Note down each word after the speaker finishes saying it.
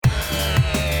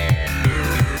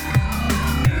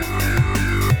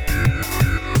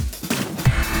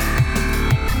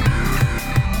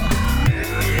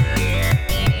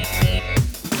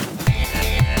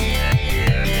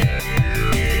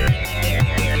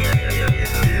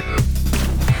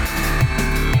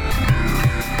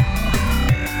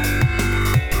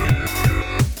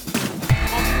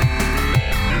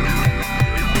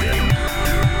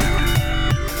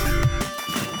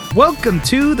Welcome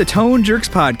to the Tone Jerks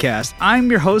Podcast. I'm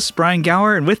your host, Brian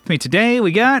Gower, and with me today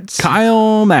we got...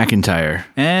 Kyle McIntyre.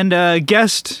 And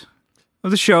guest of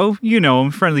the show, you know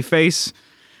him, friendly face,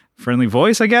 friendly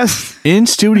voice, I guess. In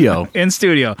studio. In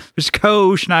studio. Mr.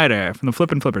 Co Schneider from the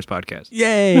Flippin' Flippers podcast.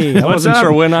 Yay! I What's wasn't up?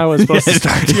 sure when I was supposed to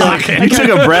start talking. You took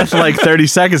a breath like 30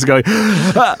 seconds ago.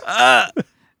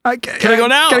 Can I go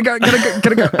now?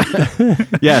 Gotta go.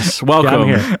 Yes, welcome.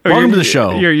 Yeah, I'm here. Welcome to the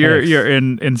show. You're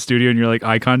in studio and you're like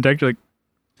eye contact. You're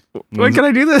like, when can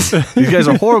I do this? These guys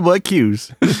are horrible at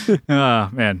cues. Oh,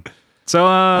 man. So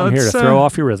I'm here to throw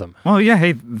off your rhythm. Well, yeah.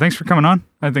 Hey, thanks for coming on.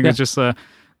 I think it's just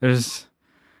there's.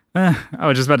 I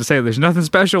was just about to say there's nothing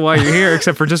special while you're here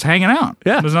except for just hanging out.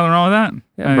 Yeah. There's nothing wrong with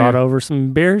that. Yeah, brought over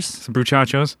some beers. Some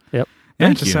bruchachos. Yep. Yeah,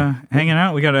 Thank just you. hanging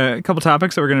out. We got a couple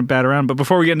topics that we're going to bat around. But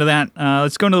before we get into that,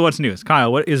 let's go into the what's news.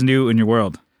 Kyle, what is new in your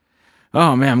world?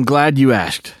 Oh, man, I'm glad you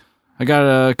asked. I got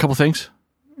a couple things.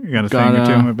 You got a thing or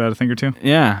two? About a thing or two?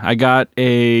 Yeah, I got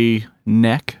a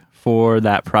neck for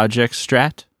that Project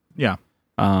Strat. Yeah.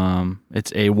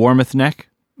 It's a Warmoth neck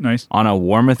Nice. on a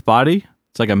Warmoth body.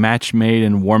 It's like a match made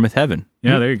in Warmoth heaven.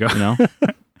 Yeah, there you go. You know?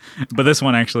 But this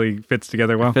one actually fits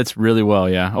together well. Fits really well,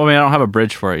 yeah. Oh, I mean, I don't have a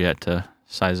bridge for it yet to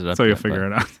size it up. So you'll yet, figure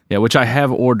it out. Yeah, which I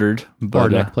have ordered. But, Or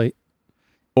neck plate.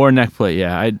 Or neck plate,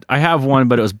 yeah. I have one,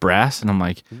 but it was brass, and I'm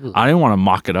like, I didn't want to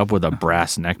mock it up with a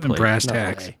brass neck plate. Brass No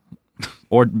tacks. way.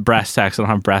 Or brass tacks. I don't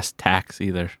have brass tacks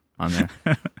either on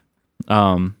there.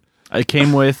 It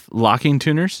came with locking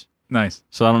tuners, Nice.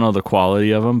 so I don't know the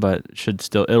quality of them, but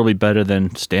it'll be better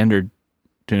than standard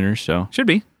tuners, so. Should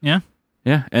be. Yeah.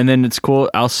 Yeah, and then it's cool.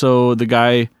 Also, the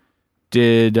guy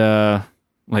did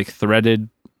like threaded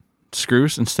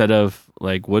screws instead of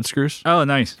like wood screws Oh,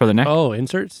 nice. for the neck. Oh,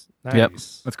 inserts? Nice. Yep.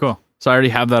 That's cool. So I already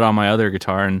have that on my other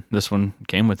guitar, and this one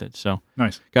came with it. So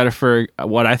Nice. got it for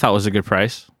what I thought was a good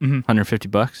price, Mhm.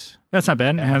 $150. That's not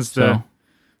bad. It has the So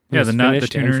yeah, It's the nut, the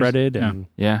finished and tuners. threaded Yeah. and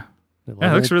yeah,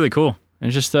 Yeah, it looks really cool.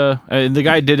 and just the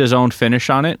guy did his own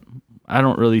finish on it. I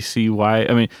don't really see why.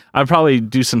 I mean, I'd probably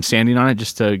do some sanding on it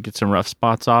just to get some rough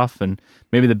spots off, and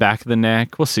maybe the back of the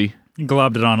neck. We'll see. You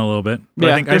globbed it on a little bit. But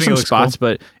Yeah, I think there's it some looks spots, cool.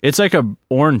 but it's like a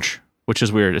orange, which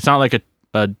is weird. It's not like a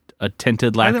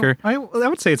tinted lacquer. I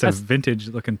would say it's a vintage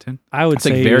looking tint. I would It's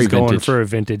like say very he was going vintage. for a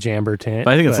vintage amber tint.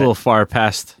 But I think it's a little far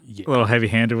past. A little heavy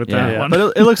handed with that Yeah, one.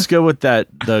 but it looks good with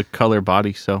the color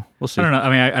body. So we'll see. I don't know. I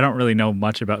mean, I don't really know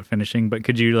much about finishing, but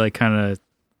could you like kind of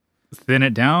thin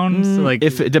it down? So, like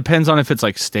If it depends on if it's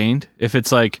like stained. If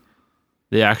it's like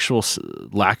the actual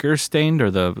lacquer is stained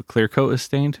or the clear coat is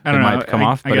stained, I don't it know. might come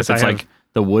off. I But guess if it's I have- like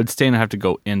the wood stain, I have to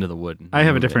go into the wood. I have a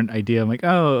remove it. different idea. I'm like,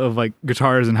 of like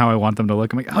guitars and how I want them to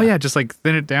look. I'm like, oh yeah, just like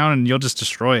thin it down and you'll just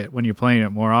destroy it when you're playing it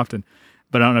more often.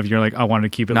 But I don't know if you're like, I want to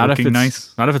keep it Not if looking it's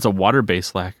nice. Not if it's a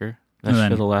water-based lacquer. That And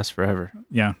then- shit'll last forever.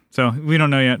 Yeah. So we don't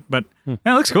know yet, but yeah,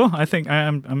 it looks cool. I think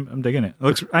I'm digging it.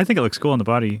 I think it looks cool on the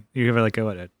body. You have like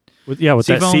a with that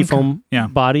seafoam? seafoam Yeah.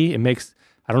 body, it makes,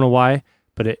 I don't know why,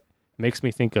 but it makes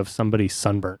me think of somebody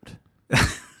sunburnt.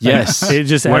 Yes, It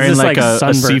just has wearing this like a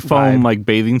sunburnt seafoam vibe. like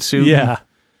bathing suit. Yeah.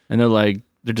 and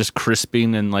they're just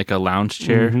crisping in like a lounge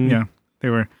chair. Mhm. yeah. They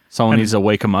were Someone And- needs to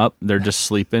wake them up. They're just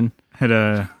sleeping. had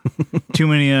too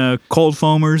many cold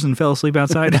foamers and fell asleep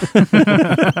outside.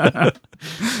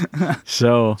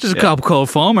 So Just a couple cold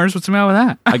foamers. What's the matter with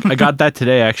that? I got that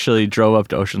today. I actually drove up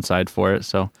to Oceanside for it,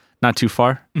 so not too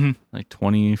far, Mhm. like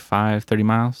 25, 30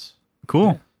 miles.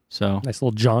 Cool. So Nice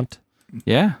little jaunt.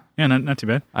 yeah, Yeah, not too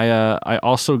bad. I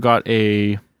also got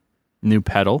a new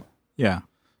pedal. Yeah.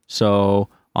 So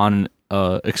on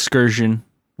an excursion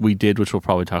we did, which we'll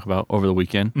probably talk about over the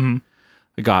weekend, hmm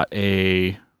I got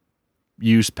a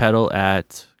used pedal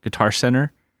at Guitar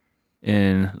Center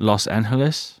in Los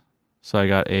Angeles. So I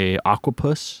got a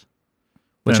Aquapus,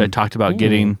 which I talked about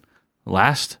getting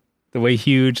last. The way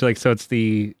huge, like so, it's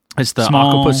the It's the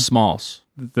Small. Aquapus Smalls.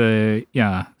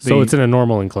 So it's in a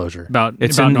normal enclosure. about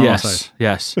It's about in normal yes, size.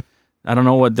 yes. I don't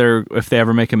know if they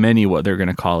ever make a mini, what they're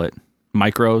gonna call it,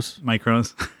 micros.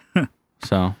 Micros.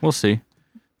 So we'll see.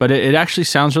 But it actually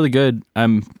sounds really good.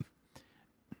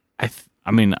 I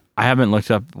mean, I haven't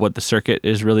looked up what the circuit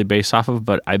is really based off of,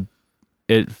 but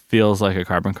it feels like a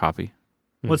carbon copy.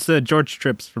 What's the George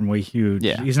Trips from Way Huge?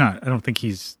 Yeah. He's not. I don't think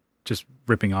he's just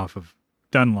ripping off of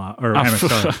Dunlop or Oh,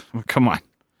 MXR. come on,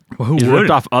 Well, who he's would?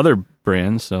 ripped off other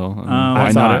brands, so why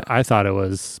I not? thought it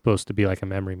was supposed to be like a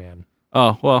Memory Man.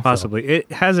 Oh well, Possibly.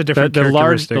 It has a The, different the large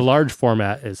characteristic. the large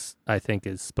format is, I think,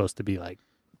 is supposed to be like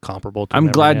comparable to. I'm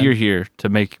glad Neverman. you're here to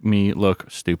make me look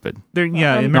stupid. There,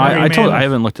 yeah, No, in No, Memory Man, I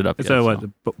haven't looked it up it's yet. a what?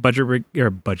 so. Bucket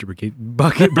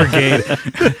brigade.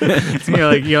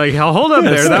 you're like, hold up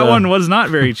there. That one was not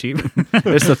very cheap.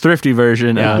 It's the thrifty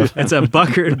version. Yeah, Of, it's a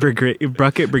bucket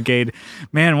brigade.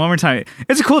 Man, one more time.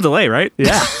 It's a cool delay, right?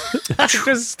 Yeah.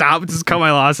 Just stop. Just cut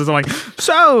my losses. I'm like,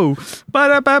 so, pull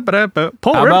How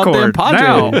about them ripcord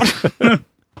now. Padres?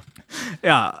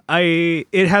 Yeah,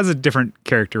 it has a different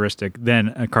characteristic than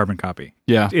a carbon copy.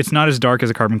 Yeah. It's not as dark as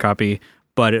a carbon copy,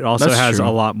 but it also That's has true.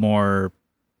 a lot more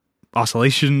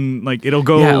oscillation. Like it'll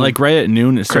go Yeah, like right at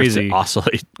noon, it starts crazy. to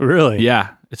oscillate. Really?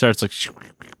 Yeah, it starts like.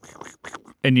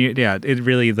 and it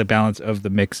really the balance of the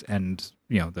mix and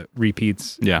the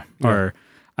repeats Yeah, are,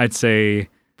 I'd say,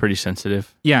 pretty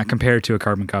sensitive. yeah, compared to a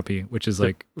carbon copy, which is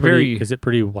like Pretty, very. is it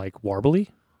pretty like warbly?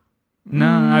 No,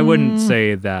 I wouldn't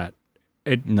say that.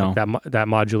 No, That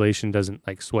modulation doesn't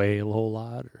like sway a whole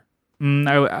lot. Or?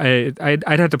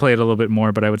 I'd have to play it a little bit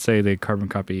more, but I would say the carbon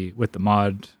copy with the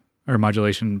mod or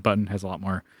modulation button has a lot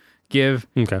more give.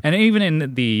 Okay. And even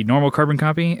in the normal carbon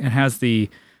copy, it has the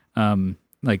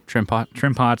like trim pot.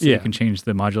 trim pots. So Yeah. you can change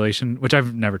the modulation, which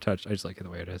I've never touched. I just like it the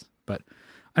way it is. But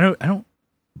I don't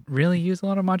really use a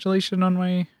lot of modulation on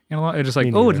my analog. It's just like,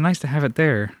 Me oh, neither. it's nice to have it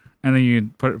there. And then you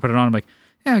put it on. I'm like,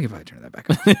 yeah, I could probably turn that back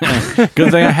on.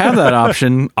 Good thing I have that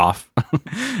option off.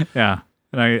 Yeah.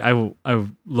 And I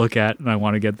look at and I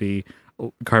want to get the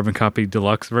carbon copy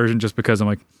deluxe version just because I'm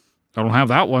like, I don't have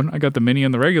that one. I got the mini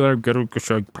and the regular.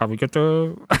 Should probably get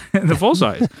the the full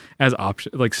size as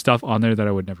option, like stuff on there that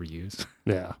I would never use,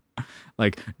 Yeah.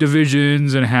 like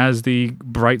divisions, and has the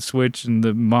bright switch and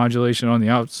the modulation on the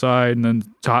outside, and then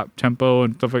top tempo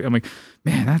and stuff like. I'm like,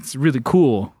 man, that's really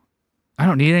cool. I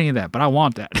don't need any of that, but I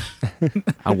want that.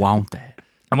 I want that.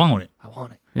 I want it. I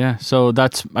want it. Yeah, so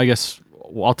that's, I guess,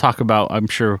 I'll talk about, I'm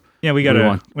sure, Yeah, we We gotta.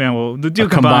 want- Yeah, well, do A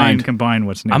combined. combine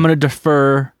what's new. I'm going to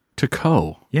defer to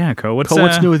Co. Yeah, what's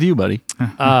What's new with you, buddy?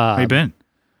 How you been?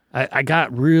 I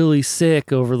got really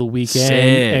sick over the weekend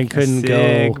Sick. and couldn't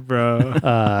Sick, bro.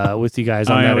 go with you guys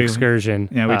on Oh, yeah, that we- excursion.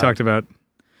 Yeah, we talked about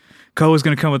Co was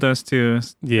going to come with us to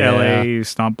Yeah. LA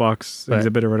Stompbox But-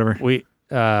 exhibit or whatever.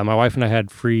 My wife and I had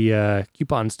free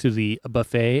coupons to the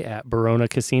buffet at Barona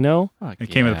Casino. It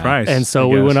came with a price. And so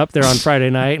I we guess. went up there on Friday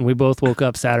night and we both woke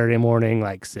up Saturday morning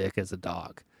like sick as a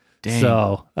dog. Dang.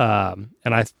 So,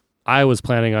 and I was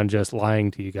planning on just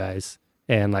lying to you guys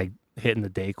and like hitting the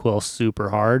Dayquil super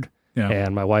hard. Yeah.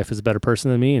 And my wife is a better person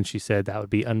than me. And she said that would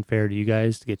be unfair to you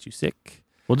guys to get you sick.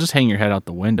 We'll just hang your head out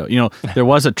the window. There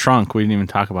was a trunk. We didn't even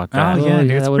talk about that. Oh, Oh, yeah, yeah,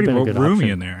 dude, it's that would've pretty been a good roomy option.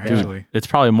 in there, Yeah. actually. It's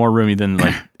probably more roomy than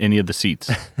like any of the seats.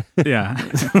 Yeah.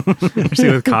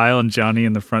 Especially with Kyle and Johnny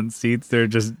in the front seats. They're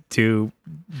just two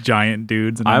giant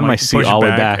dudes. And I I'm have my like, seat push all the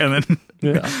way back. And then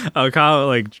Yeah. Kyle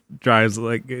like drives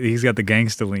like he's got the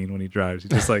gangsta lean when he drives.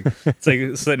 He's just like it's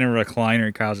like sitting in a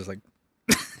recliner. Kyle's just like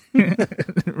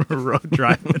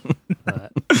driving.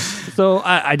 So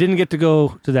I didn't get to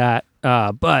go to that,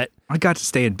 but I got to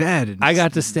stay in bed. And I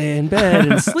got to stay in bed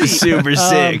and sleep. Super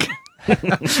sick.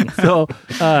 So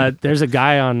there's a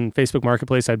guy on Facebook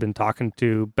Marketplace I'd been talking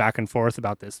to back and forth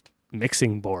about this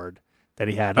mixing board that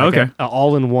he had. Like Okay. a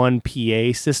all-in-one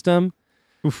PA system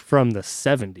from the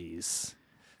 70s.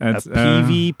 That's, a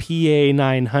PVPA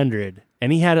 900.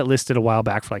 And he had it listed a while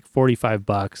back for like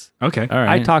 $45. okay. All right.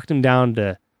 I talked him down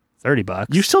to $30.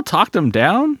 You still talked them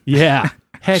down? Yeah.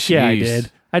 Heck yeah, I Jeez.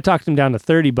 did. I talked him down to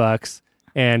 $30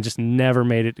 and just never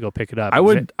made it to go pick it up. I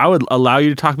would allow you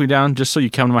to talk me down just so you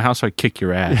come to my house so I kick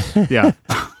your ass. Yeah.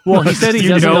 Well, he said he You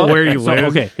doesn't know where you so, live?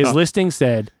 Okay, his listing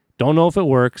said, don't know if it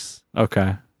works,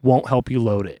 Okay. won't help you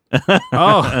load it.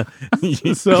 Oh,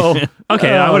 So,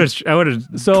 okay. I would have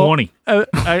so 20.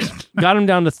 I got him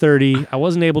down to 30. I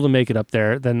wasn't able to make it up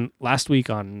there. Then last week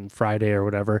on Friday or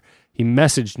whatever, he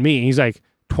messaged me. He's like,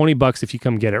 $20 if you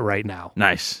come get it right now.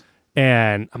 Nice.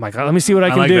 And I'm like, let me see what I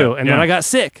can like do. that, And then yeah. I got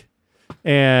sick.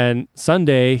 And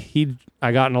Sunday,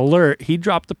 I got an alert. He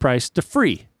dropped the price to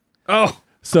free. Oh,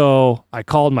 So I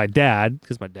called my dad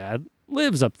because my dad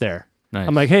lives up there. Nice.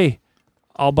 I'm like, hey,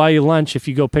 I'll buy you lunch if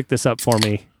you go pick this up for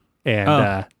me.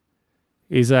 And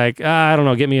he's like, I don't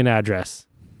know, get me an address.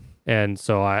 And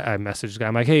so I messaged the guy.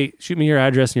 I'm like, hey, shoot me your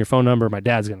address and your phone number. My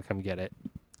dad's going to come get it.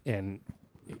 And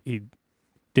he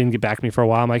didn't get back to me for a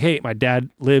while. I'm like, hey, my dad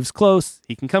lives close.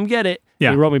 He can come get it.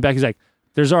 Yeah. He wrote me back. He's like,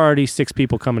 there's already 6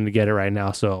 people coming to get it right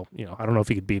now. So, I don't know if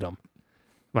he could beat them.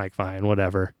 I'm like, fine,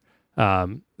 whatever.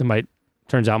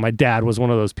 Turns out my dad was one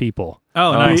of those people.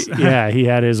 oh, nice. Yeah, he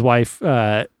had his wife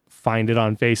find it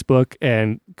on Facebook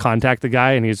and contact the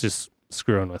guy, and he was just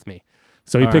screwing with me.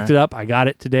 So he All picked right. it up. I got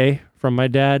it today from my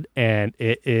dad, and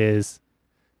it is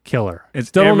killer. It's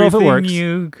Still don't know if it everything works.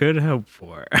 you could hope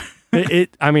for.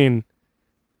 I mean,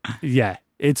 yeah,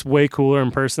 it's way cooler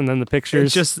in person than the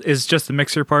pictures. It's just the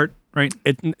mixer part, right?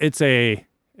 It's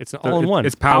an all-in-one.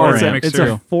 It's power It's amp a, it's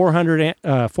mixer. a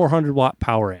 400 watt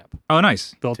power amp Oh,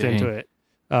 nice. built Dang. into it.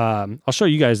 I'll show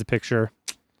you guys the picture.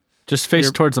 Just face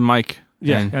You're- towards the mic.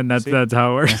 Yeah. and- And that's See? that's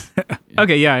how it works.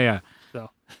 Okay, yeah. So,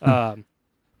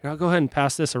 here, I'll go ahead and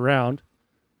pass this around.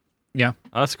 oh,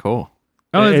 that's cool.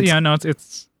 Oh, It's- yeah. No,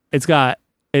 it's It's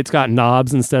got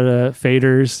knobs instead of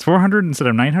faders. 400 instead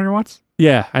of 900 watts.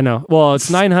 Yeah, I know. Well,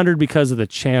 it's 900 because of the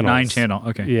channels. 9 channel.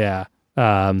 Okay. Yeah.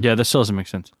 Yeah, this still doesn't make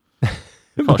sense.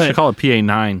 Should call it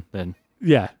PA9 then.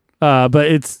 Yeah. But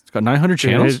it's It's got 900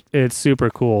 channels. it's super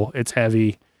cool. It's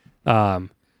heavy.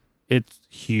 It's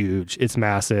huge. It's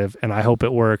massive, and I hope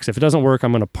it works. If it doesn't work,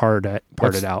 I'm going to part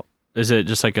it out. Is it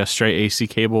just like a straight AC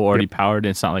cable already powered?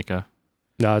 It's not like a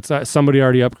No, it's not. Somebody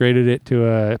already upgraded it to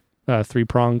a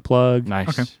 3-prong plug. nice.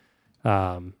 Okay.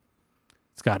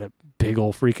 It's got a big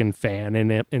old freaking fan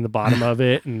in it in the bottom of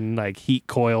it, and like heat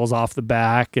coils off the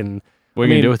back. And What are I you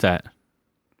mean, gonna do with that?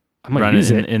 I might Run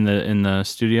use it it. in the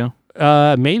studio.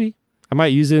 Maybe I might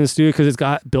use it in the studio because it's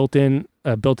got built-in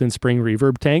spring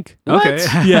reverb tank. Okay.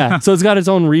 Yeah, so it's got its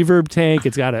own reverb tank.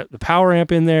 It's got the power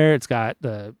amp in there. It's got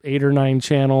the 8 or 9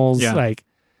 channels. Yeah. Like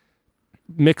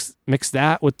mix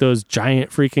that with those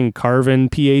giant freaking Carvin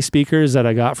PA speakers that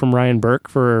I got from Ryan Burke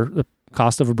for the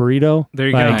cost of a burrito. There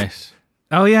you Like, go. Nice.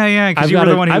 Oh yeah. Because I've you were got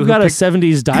the one I've who got a picked-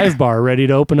 70s dive bar ready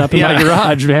to open up in Yeah. my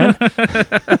garage, man.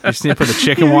 You just need to put the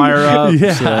chicken wire up.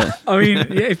 Yeah. so that- I mean,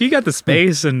 yeah, if you got the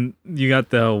space and you got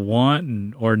the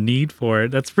want or need for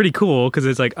it, that's pretty cool. Because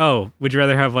it's like, oh, would you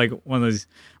rather have like one of those?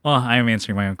 Well, I am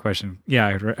answering my own question.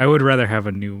 Yeah, I would rather have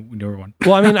a newer one.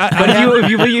 Well, I mean, But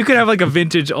if you could have like a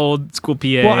vintage old school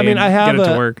PA. Well, I mean, and I have get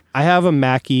it to work. I have a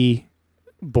Mackie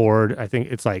board. I think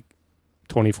it's like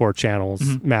 24 channels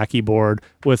Mhm. Mackie board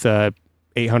with a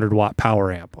 800 watt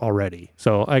power amp already.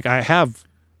 So like I have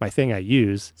my thing I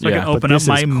use. So I Yeah, can but open up this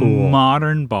my is cool.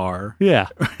 modern bar, Yeah.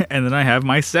 and then I have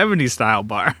my 70s style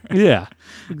bar. Yeah.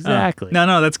 Exactly.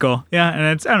 No, that's cool. Yeah, and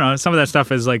it's I don't know. Some of that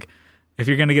stuff is like, if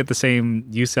you're gonna get the same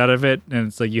use out of it, and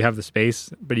it's like you have the space,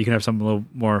 but you can have something a little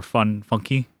more fun,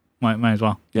 funky. Might as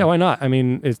well. Yeah, why not? I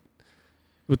mean, it's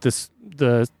with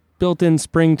the built-in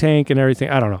spring tank and everything.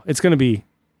 I don't know. It's going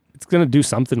to do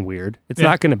something weird. It's Yeah.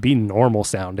 not going to be normal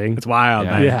sounding. It's wild.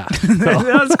 Yeah. Man. Yeah.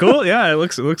 That's cool. Yeah, it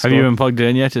looks. Have cool. you even plugged it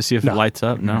in yet to see if No. it lights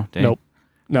up? No. Dang. Nope.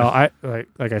 No, I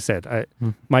like I said,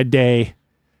 my day.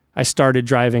 I started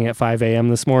driving at 5 a.m.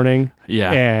 this morning,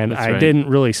 Yeah. and that's I right. didn't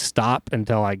really stop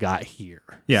until I got here.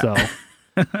 Yeah. So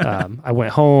I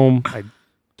went home. I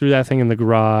threw that thing in the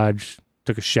garage,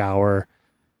 took a shower,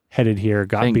 headed here,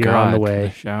 got Thank beer God on the for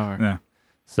way. shower. Yeah.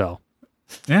 So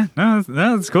Yeah. No,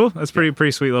 that's cool. That's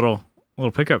pretty sweet little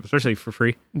pickup, especially for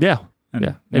free. yeah, And,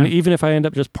 yeah. And even if I end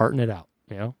up just parting it out,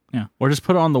 you know. Or just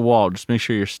put it on the wall. Just make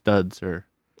sure your studs are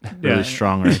really Yeah.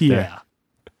 strong right there. Yeah.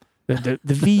 The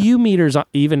VU meters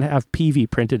even have PV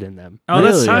printed in them. Oh,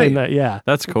 that's Really? tight. And yeah,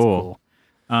 That's cool.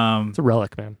 It's a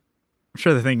relic, man. I'm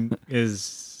sure the thing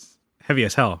is heavy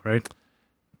as hell, right?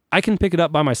 I can pick it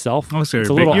up by myself. Oh, so It's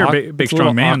you're a big, it's big a little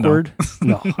strong man, though. awkward.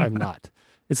 No, I'm not.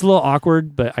 It's a little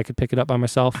awkward, but I could pick it up by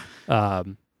myself. Yeah.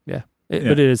 Yeah. But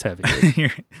it is heavy.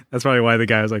 That's probably why the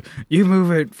guy was like, "You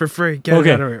move it for free. Get it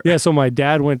out of here." Yeah. So my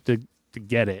dad went to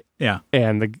get it, Yeah.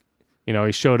 and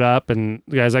he showed up, and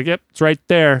the guy's like, "Yep, it's right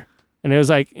there." And it was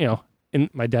like, and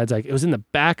my dad's like, it was in the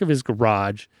back of his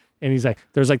garage, and he's like,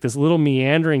 there's like this little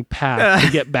meandering path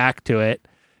to get back to it.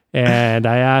 And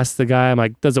I asked the guy, I'm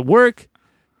like, does it work?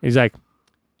 He's like,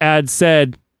 ad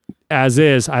said as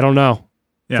is. I don't know.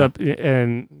 Yeah.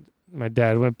 And my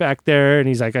dad went back there, and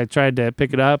he's like, I tried to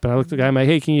pick it up, and I looked at the guy, I'm like,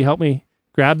 hey, can you help me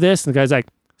grab this? And the guy's like,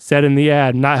 said in the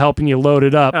ad, not helping you load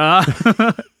it up.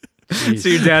 So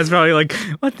your dad's probably like,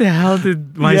 "What the hell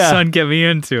did my Yeah. son get me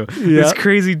into? Yeah. This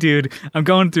crazy dude. I'm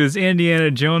going through this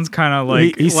Indiana Jones kind of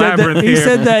like he said that labyrinth he here."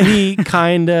 said that he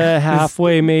kind of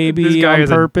halfway this maybe guy on is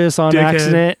a purpose on dickhead.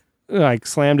 accident like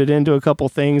slammed it into a couple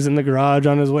things in the garage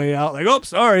on his way out, like, oh,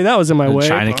 sorry, that was in my The way.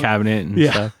 China cabinet and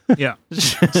Yeah. stuff. Yeah,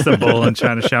 it's the bull and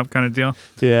China shop kind of deal.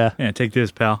 Yeah, Yeah, take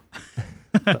this, pal.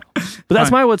 but that's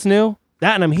Fine. my what's new.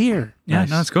 That and I'm here. Yeah, Nice.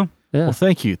 no, that's cool. Yeah. Well,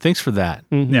 thank you. Thanks for that.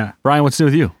 Mhm. Yeah. Brian, what's new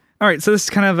with you? All right, so this is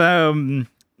kind of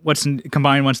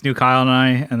combined what's new, Kyle and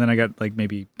I, and then I got like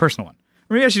maybe personal one.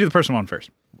 Or maybe I should do the personal one first.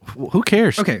 Who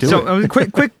cares? Okay, Do so it.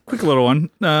 quick little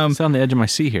one. It's on the edge of my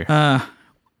seat here.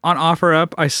 On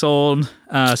OfferUp, I sold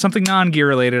something non-gear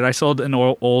related. I sold an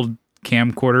old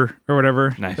camcorder or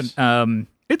whatever. Nice. But,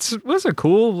 It was a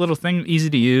cool little thing, easy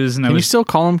to use, and Can you still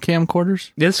call them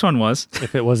camcorders? this one was.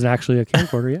 If it wasn't actually a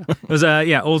camcorder, yeah. It was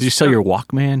old. Do you sell your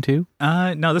Walkman too?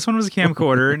 No, this one was a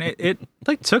camcorder, and it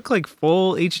like took like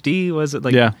full HD. Was it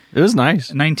like Yeah, it was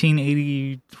nice.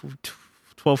 1980,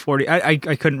 1240? I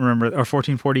couldn't remember, or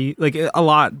 1440, like a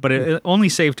lot, but it only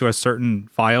saved to a certain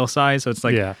file size, so it's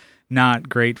like Yeah. not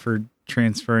great for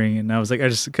transferring. And I was like,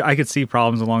 I could see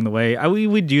problems along the way.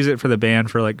 We'd use it for the band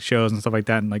for like shows and stuff like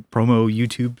that, and like promo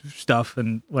YouTube stuff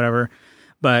and whatever.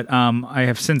 But I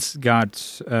have since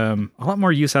got a lot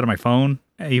more use out of my phone,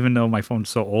 even though my phone's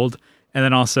so old. And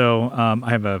then also I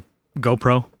have a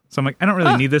GoPro, so I'm like, I don't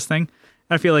really need this thing.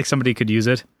 I feel like somebody could use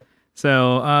it.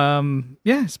 So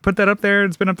yeah, just put that up there.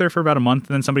 It's been up there for about a month,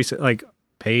 and then somebody like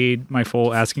paid my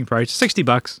full asking price,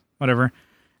 $60, whatever.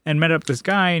 And met up this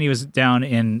guy, and he was down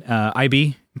in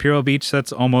IB, Imperial Beach.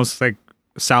 That's almost like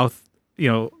south,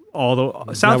 all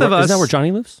the south of us. Is that where Johnny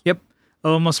lives? Yep,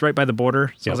 almost right by the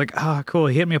border. So I was like, cool.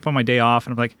 He hit me up on my day off,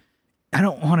 and I'm like, I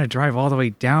don't want to drive all the way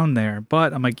down there,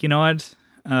 but I'm like, you know what?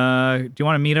 Do you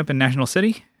want to meet up in National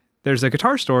City? There's a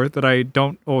guitar store that I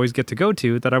don't always get to go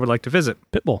to that I would like to visit.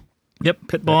 Pitbull. Yep,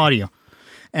 Pitbull Audio.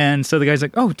 And so the guy's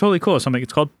like, oh, totally cool. So I'm like,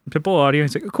 it's called Pitbull Audio.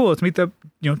 He's like, cool, let's meet up,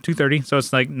 2:30. So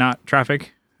it's like not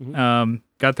traffic.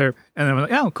 Got there, and then I was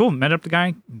like, oh, cool. Met up the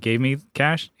guy, gave me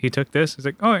cash. He took this. He's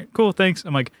like, all right, cool, thanks.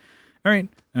 I'm like, all right,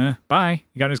 bye.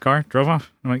 He got in his car, drove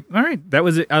off. I'm like, all right, that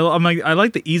was it. I'm like, I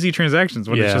like the easy transactions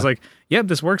when it's just like, yep,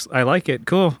 this works. I like it.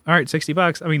 Cool. All right,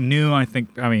 $60.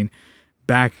 I mean,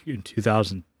 back in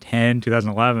 2010,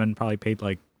 2011, probably paid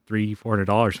like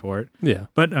 $300-$400 for it. Yeah.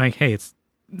 But I'm like, hey, it's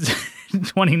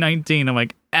 2019. I'm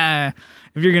like, if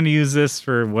you're gonna use this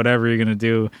for whatever you're gonna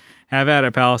do, have at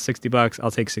it, pal. $60.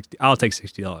 I'll take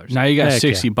 $60. Now you got Heck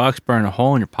 $60 burn a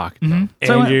hole in your pocket. Though.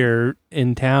 So And you're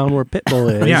in town where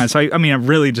Pitbull is. yeah, so I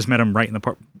really just met him right in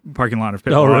the parking lot of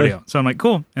Pitbull Oh, really? Audio. So I'm like,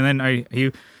 cool. And then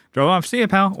he drove off. See ya,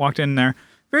 pal. Walked in there.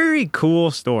 Very cool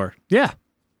store. Yeah.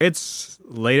 It's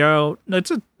laid out.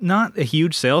 It's not a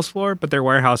huge sales floor, but their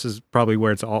warehouse is probably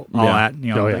where it's all at.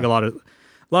 Like a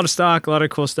lot of stock, a lot of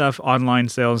cool stuff, online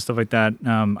sales, and stuff like that.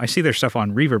 I see their stuff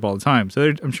on Reverb all the time,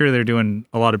 so I'm sure they're doing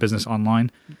a lot of business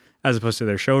online as opposed to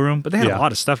their showroom. But they have a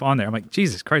lot of stuff on there. I'm like,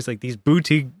 Jesus Christ, like these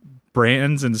boutique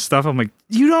brands and stuff. I'm like,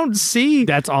 you don't see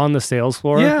That's on the sales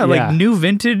floor? yeah, like new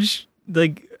vintage.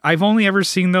 Like I've only ever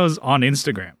seen those on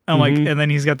Instagram. I'm like, and then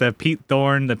he's got the Pete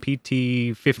Thorne, the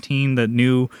PT-15, the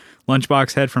new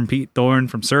lunchbox head from Pete Thorne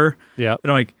from Sir. Yeah.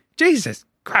 And I'm like, Jesus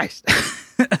Christ.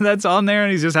 That's on there,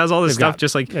 and he just has all this stuff.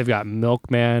 Just like they've got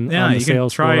Milkman yeah, on the you can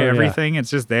sales try floor. everything. It's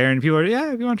just there, and people are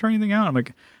if you want to try anything out. I'm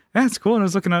like, yeah, it's cool. And I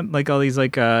was looking at like all these we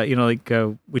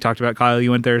talked about. Kyle, you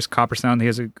went there's Copper Sound. He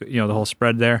has the whole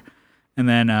spread there, and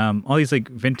then all these like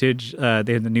vintage.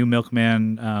 They had the new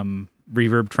Milkman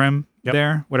reverb trim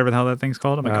there, whatever the hell that thing's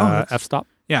called. I'm like, f-stop.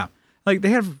 yeah, like they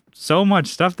have so much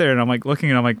stuff there, and I'm like looking,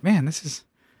 and I'm like, man, this is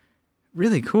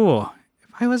really cool. If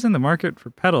I was in the market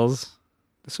for pedals,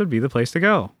 this would be the place to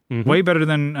go. Way better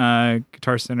than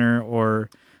Guitar Center or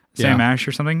Sam Ash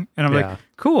or something. And I'm like,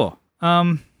 cool.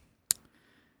 And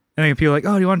then people are like,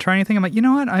 oh, do you want to try anything? I'm like, you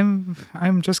know what?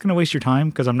 I'm just going to waste your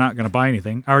time because I'm not going to buy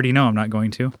anything. I already know I'm not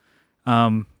going to.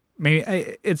 Maybe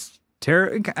it's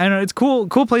I know it's cool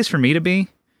place for me to be.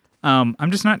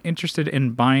 I'm just not interested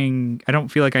in buying. I don't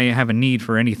feel like I have a need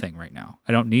for anything right now.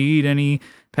 I don't need any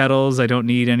pedals. I don't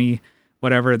need any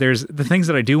whatever. There's the things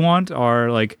that I do want are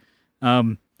like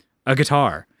a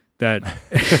guitar that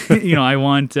I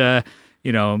want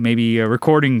maybe a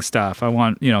recording stuff. I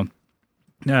want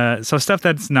so stuff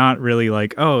that's not really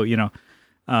like a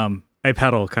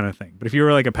pedal kind of thing. But if you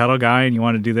were like a pedal guy and you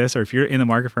want to do this, or if you're in the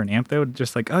market for an amp, they would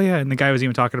just like, oh yeah. And the guy was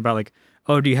even talking about like,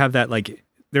 oh, do you have that? Like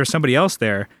there's somebody else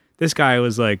there. This guy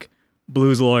was like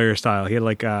Blues Lawyer style. He had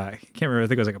like I can't remember. I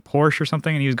think it was like a Porsche or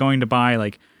something, and he was going to buy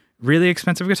like really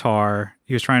expensive guitar.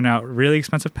 He was trying out really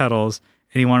expensive pedals.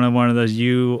 And he wanted one of those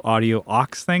U audio aux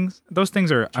things. Those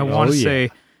things are, I want to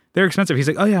say, they're expensive. He's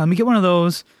like, oh yeah, let me get one of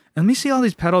those. And let me see all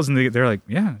these pedals. And they're like,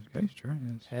 yeah, okay, sure.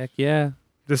 Yes. Heck yeah.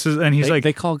 And he's like,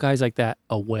 they call guys like that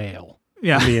a whale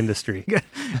in the industry.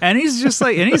 And he's just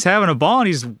like, and he's having a ball,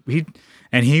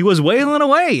 and he was wailing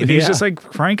away. And he's just like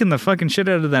cranking the fucking shit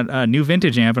out of that new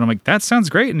vintage amp. And I'm like, that sounds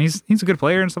great. And he's a good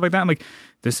player and stuff like that. I'm like,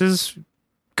 this is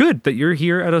good that you're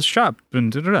here at a shop.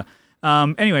 And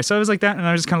anyway, so I was like that, and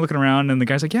I was just kind of looking around, and the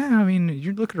guy's like, yeah, I mean,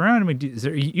 you're looking around. I mean,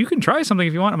 you can try something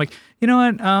if you want. I'm like, you know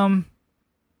what?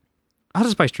 I'll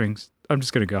just buy strings. I'm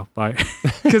just going to go buy.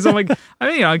 Because I'm like,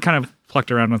 I kind of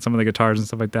plucked around on some of the guitars and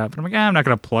stuff like that, but I'm like, I'm not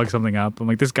going to plug something up. I'm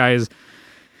like, this guy is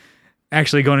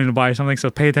actually going to buy something, so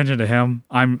pay attention to him.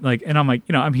 I'm like,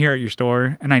 I'm here at your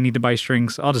store, and I need to buy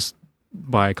strings. I'll just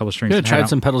buy a couple strings. You and could head tried out.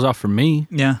 some pedals out for me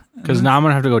Yeah. because now I'm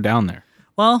gonna have to go down there.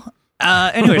 Well,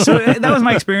 anyway, so that was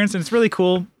my experience, and it's really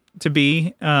cool to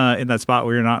be in that spot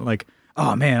where you're not like,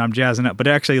 oh man, I'm jazzing up, but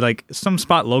actually like some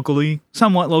spot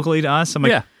somewhat locally to us. I'm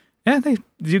like, yeah, they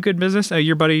do good business.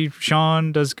 Your buddy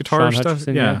Sean does guitar Sean stuff.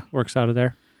 Hutchison, Yeah, works out of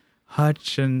there.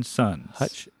 Hutchinson.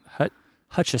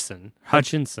 Hutchison.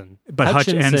 But Hutch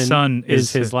and Hutchinson Son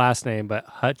is his last name, but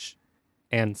Hutch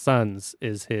and Sons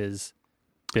is his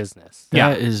business. Yeah.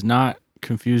 That is not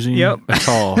confusing Yep. at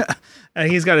all.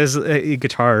 He's got his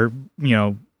guitar,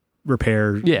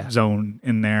 repair Yeah. zone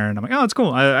in there, and I'm like, oh, it's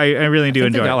cool. I really do I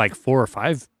think enjoy they got it. like 4 or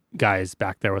 5 guys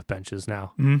back there with benches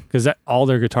now. Mhm. Because all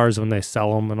their guitars, when they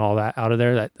sell them and all that out of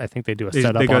there, that I think they do a They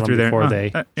setup go on through them there. before Oh,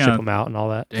 they yeah. ship them out and all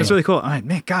that. It's really cool.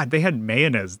 Man, God, they had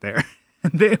mayonnaise there.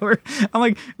 I'm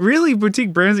like, really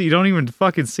boutique brands that you don't even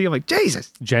fucking see. I'm like,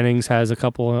 Jesus. Jennings has a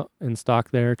couple in stock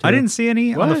there too. I didn't see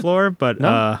any on the What? floor, but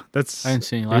No. that's I didn't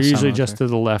see any They're last time. usually I was just there.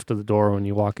 to the left of the door when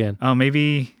you walk in. oh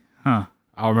maybe, huh?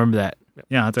 I'll remember that.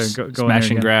 Yeah, I have to go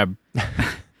Smash in and there again. grab.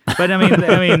 But I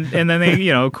mean, and then they,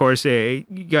 of course, you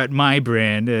got my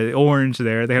brand, Orange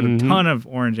there. They had a ton of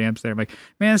Orange amps there. I'm like,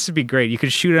 man, this would be great. You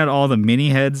could shoot out all the mini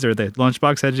heads or the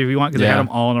lunchbox heads if you want, because they had Yeah. them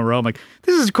all in a row. I'm like,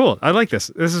 this is cool. I like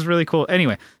this. This is really cool.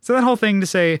 Anyway, so that whole thing to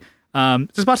say,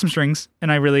 just bought some strings,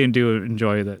 and I really do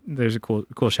enjoy that. There's a cool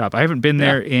shop. I haven't been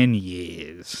there in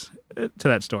years to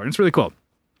that store. And it's really cool.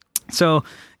 So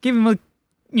give him a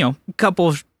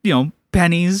couple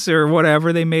pennies or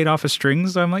whatever they made off of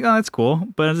strings. So I'm like, oh, that's cool.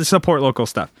 But support local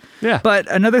stuff. Yeah. But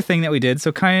another thing that we did,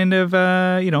 so kind of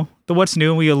the what's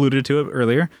new, and we alluded to it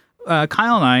earlier.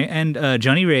 Kyle and I and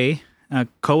Johnny Ray,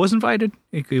 Co was invited.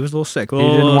 He was a little sick. He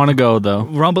didn't want to go though.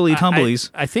 Rumbly tumblies.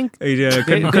 I think He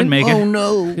couldn't make it.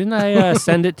 no! didn't I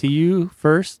send it to you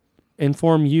first?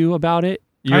 Inform you about it?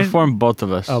 You informed both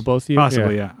of us. Oh, both of you?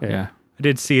 Possibly, yeah. yeah. I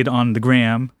did see it on the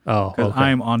gram. Oh, Because okay.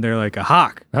 I'm on there like a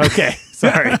hawk. Okay.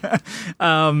 Sorry. So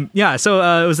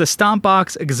it was a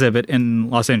Stompbox exhibit in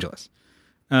Los Angeles.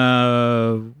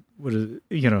 What is it?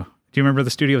 Do you remember the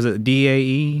studio? Was it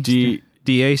DAE?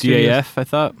 DA Studios? DAF, I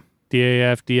thought.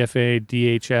 DAF, DFA,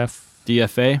 DHF,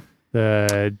 DFA.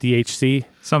 the DHC,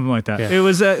 Something like that. Yeah. It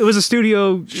was a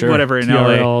studio, Sure. whatever, in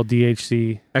LA. TRL,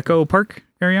 DHC. Echo Park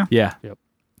area? Yeah.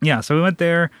 Yeah, so we went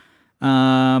there.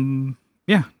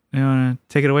 You want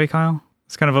to take it away, Kyle?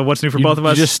 It's kind of a what's new for both of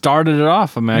us. You just started it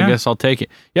off. I mean, Yeah. I guess I'll take it.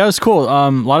 Yeah, it was cool. A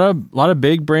lot of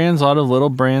big brands, a lot of little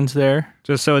brands there.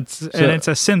 Just so it's a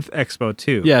synth expo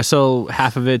too. Yeah, so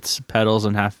half of it's pedals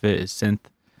and half of it is synth.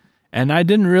 And I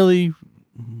didn't really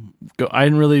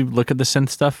look at the synth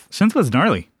stuff. Synth was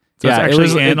gnarly. So Yeah, it it's actually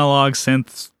was- analog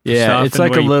synth Yeah, stuff. it's and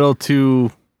like where a you- little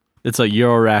too. It's like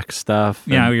Eurorack stuff.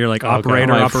 Yeah, and- you're like Okay.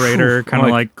 operator, I'm like, operator, phew, kind of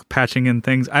I'm like patching in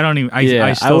things. I don't even. I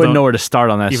I still wouldn't don't know where to start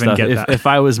on that even stuff. get that. If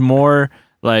I was more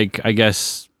like, I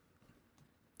guess,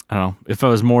 I don't know. If I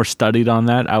was more studied on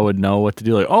that, I would know what to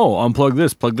do. Like, oh, unplug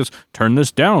this, plug this, turn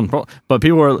this down. But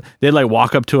people they'd like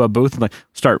walk up to a booth and like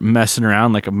start messing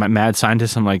around like a mad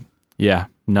scientist. I'm like, yeah,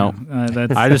 no.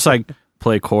 That's, I just like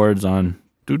play chords on.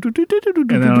 and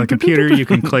then on the computer you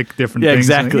can click different Yeah, things.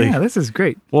 Like, exactly. yeah, this is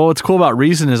great. Well, what's cool about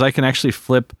Reason is I can actually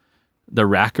flip the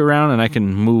rack around and I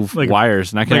can move Like a-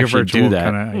 wires and I can Like a actually virtual do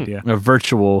that. kind of idea. A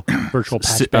virtual. Virtual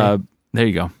patch bay. There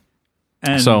you go.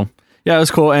 And So yeah, it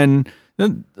was cool. And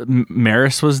then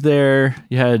Maris was there.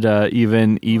 You had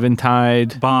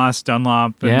Eventide. Boss,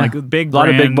 Dunlop, and Yeah. like big A lot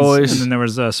of big brands, boys. and then there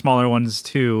was smaller ones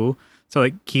too. So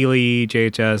like Keeley,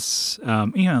 JHS.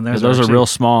 Those are real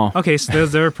small. Okay, so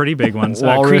those are pretty big ones.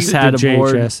 Walrus had the a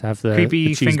board. JHS have the Creepy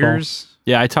the cheese ball. Fingers.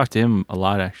 Yeah, I talked to him a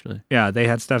lot actually. Yeah, they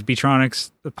had stuff.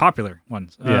 Beatronics, the popular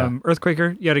ones. Yeah.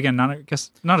 Earthquaker, yet again,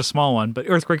 not a small one, but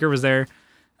Earthquaker was there.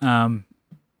 I'm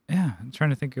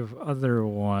trying to think of other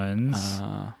ones.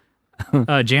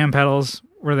 Jam pedals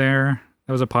were there.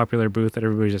 That was a popular booth that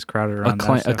everybody just crowded around.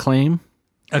 Acclaim.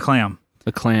 A clam.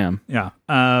 The clam. Yeah.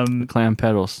 The clam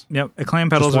pedals. Yep. A clam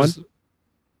pedals Just was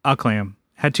a clam.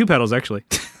 Had 2 pedals actually.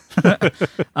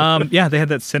 Yeah, they had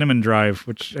that cinnamon drive,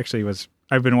 which actually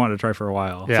I've been wanting to try for a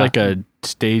while. Yeah. It's like a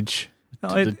stage,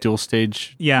 Oh, the dual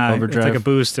stage. Yeah, overdrive. it's like a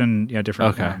boost and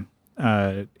different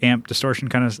Okay. amp distortion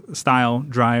kind of style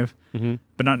drive,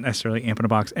 but not necessarily amp in a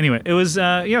box. Anyway, it was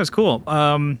it was cool.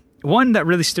 One that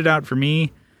really stood out for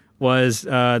me was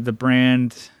the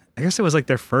brand. I guess it was like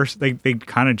their first. They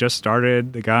kind of just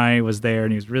started. The guy was there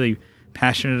and he was really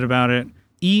passionate about it.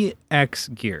 EX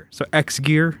Gear, so X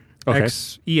Gear, Okay.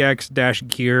 EX dash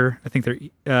Gear. I think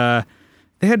they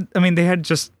had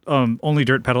just only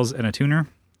dirt pedals and a tuner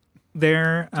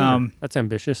there. That's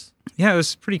ambitious. Yeah, it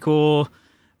was pretty cool.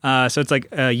 So it's like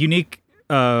a unique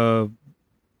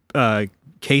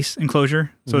case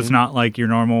enclosure, so it's not like your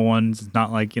normal ones. It's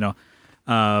not like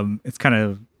it's kind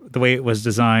of the way it was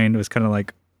designed was kind of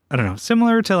like, I don't know,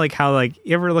 similar to like how like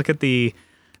you ever look at the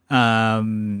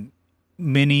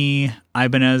mini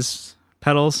Ibanez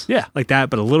pedals, like that,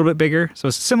 but a little bit bigger. So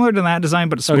it's similar to that design,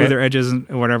 but smoother edges and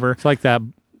whatever. It's like that.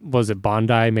 Was it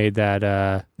Bondi made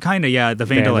that? Kind of, yeah. The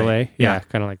Vandalay, yeah,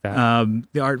 kind of like that.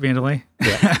 The Art Vandalay,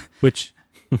 yeah. Which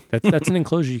that's an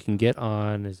enclosure you can get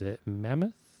on. Is it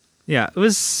Mammoth? Yeah, it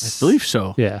was. I believe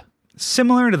so. Yeah,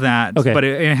 similar to that, but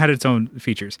it had its own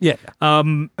features. Yeah.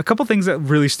 A couple things that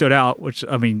really stood out, which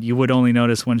I mean, you would only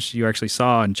notice once you actually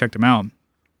saw and checked them out.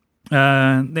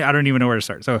 I don't even know where to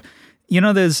start. So,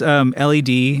 there's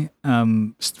LED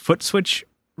foot switch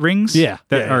rings that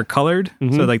are colored.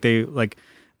 So like they like.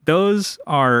 Those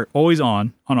are always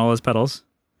on all those pedals.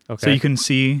 Okay. So you can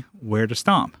see where to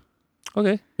stomp.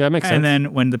 Okay. Yeah, that makes sense. And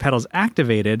then when the pedal's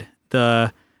activated,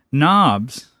 the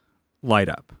knobs light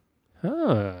up.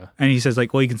 Huh. And he says,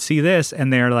 like, well, you can see this,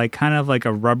 and they're like kind of like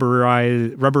a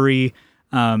rubbery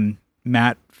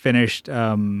matte finished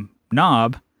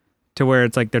knob to where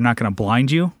it's like they're not going to blind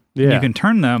you. Yeah. You can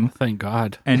turn them. Thank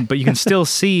God. But you can still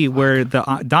see where the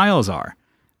dials are.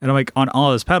 And I'm like, on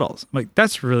all his pedals. I'm like,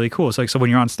 that's really cool. So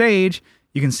when you're on stage,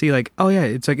 you can see like, oh yeah,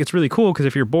 it's really cool because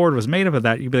if your board was made up of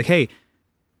that, you'd be like, hey,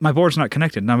 my board's not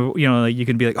connected. And like you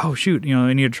can be like, oh shoot,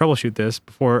 I need to troubleshoot this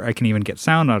before I can even get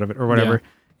sound out of it or whatever. Yeah.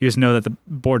 You just know that the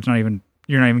board's you're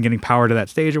not even getting power to that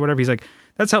stage or whatever. He's like,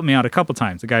 that's helped me out a couple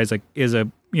times. The guy's like, is a,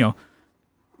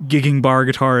 gigging bar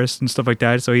guitarist and stuff like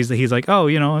that. So he's like, oh,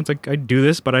 it's like I do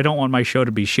this, but I don't want my show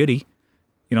to be shitty.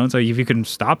 So if you can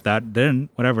stop that, then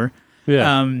whatever.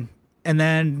 Yeah. And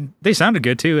then they sounded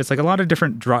good too. It's like a lot of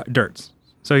different dirts.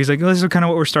 So he's like, this is kind of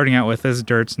what we're starting out with as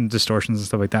dirts and distortions and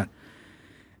stuff like that.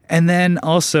 And then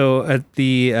also at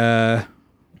the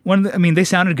they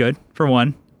sounded good for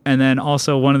one. And then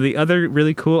also one of the other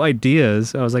really cool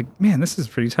ideas, I was like, man, this is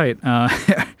pretty tight.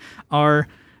 Are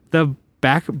the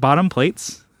bottom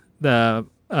plates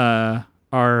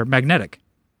are magnetic.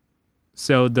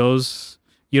 So those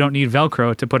you don't need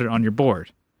Velcro to put it on your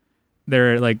board.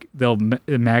 They're like they'll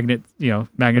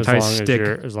magnetize stick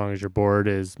as long as your board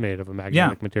is made of a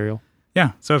magnetic material.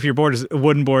 Yeah. So if your board is a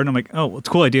wooden board, I'm like, oh, well, it's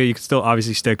a cool idea. You can still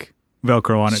obviously stick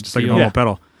Velcro on it, just like a normal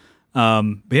pedal.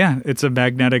 But yeah, it's a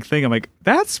magnetic thing. I'm like,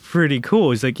 that's pretty cool.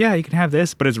 He's like, yeah, you can have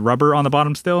this, but it's rubber on the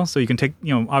bottom still, so you can take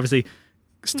obviously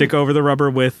stick over the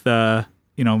rubber with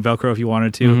Velcro if you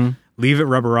wanted to. Leave it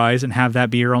rubberized and have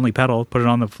that be your only pedal. Put it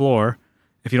on the floor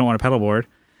if you don't want a pedal board.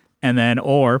 And then,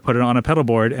 or put it on a pedal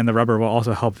board, and the rubber will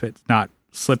also help it not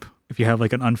slip if you have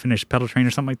like an unfinished pedal train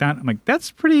or something like that. I'm like,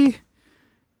 that's a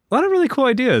lot of really cool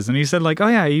ideas. And he said like, oh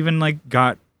yeah, I even like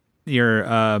got your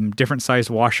different size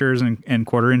washers and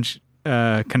quarter-inch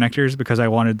connectors because I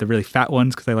wanted the really fat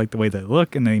ones because I like the way they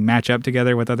look and they match up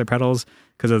together with other pedals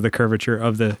because of the curvature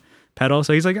of the pedal.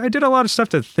 So he's like, I did a lot of stuff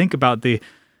to think about the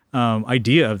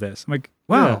idea of this. I'm like,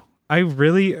 wow, I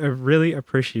really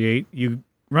appreciate you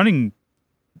running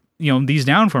these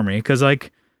down for me because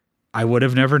like I would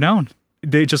have never known.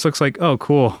 It just looks like, oh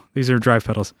cool, these are drive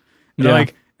pedals.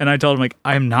 And I told him like,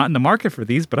 I'm not in the market for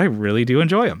these, but I really do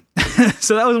enjoy them.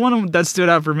 So that was one of them that stood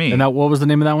out for me. And what was the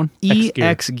name of that one?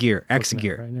 X Gear.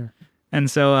 Right,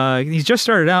 and so he's just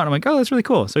started out and I'm like, oh, that's really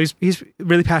cool. So he's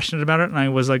really passionate about it and I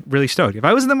was like really stoked. If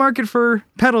I was in the market for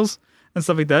pedals and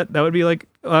stuff like that, that would be like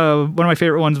one of my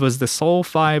favorite ones was the Soul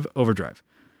 5 Overdrive.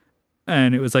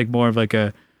 And it was like more of like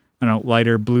a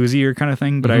lighter, bluesier kind of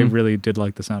thing, but I really did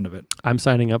like the sound of it. I'm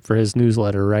signing up for his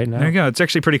newsletter right now. There you go. It's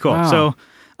actually pretty cool. Wow. So,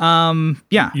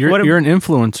 yeah. You're an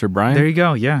influencer, Brian. There you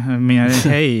go. Yeah. I mean,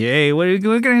 hey, what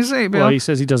can I say, Bill? Well, he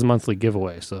says he does a monthly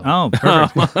giveaway, so. Oh,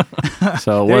 perfect.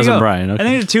 So it wasn't Brian. Okay. I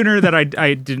think a tuner that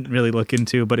I didn't really look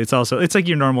into, but it's like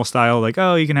your normal style. Like,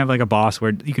 oh, you can have like a Boss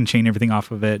where you can chain everything off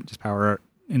of it, just power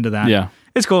into that. Yeah.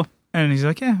 It's cool. And he's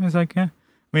like, yeah. I was like, yeah.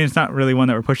 I mean, it's not really one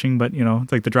that we're pushing, but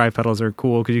it's like the drive pedals are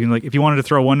cool because you can like if you wanted to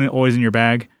throw one always in your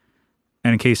bag,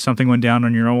 and in case something went down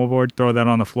on your normal board, throw that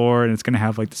on the floor, and it's going to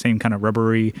have like the same kind of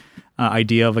rubbery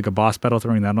idea of like a Boss pedal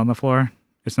throwing that on the floor.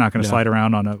 It's not going to slide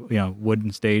around on a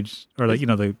wooden stage or like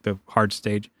the hard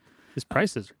stage. His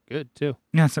prices are good too.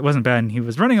 Yes, it wasn't bad. And he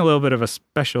was running a little bit of a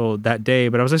special that day,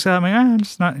 but I was like, I'm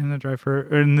just not in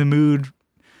the mood.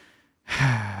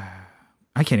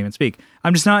 I can't even speak.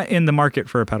 I'm just not in the market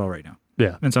for a pedal right now.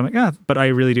 Yeah. And so I'm like, but I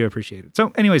really do appreciate it.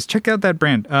 So anyways, check out that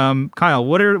brand. Kyle,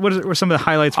 what were some of the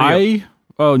highlights for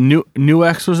you? New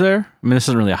X was there. I mean, this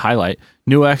isn't really a highlight.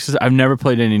 New X I've never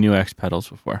played any New X pedals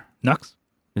before. Nux?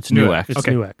 It's New X. It's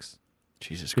New X.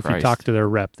 Jesus Christ. Christ. If you talk to their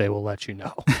rep, they will let you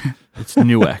know. It's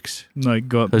New X. Like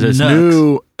go up. Because it's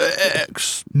New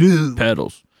X. New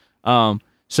pedals.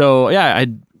 So yeah, I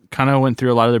kind of went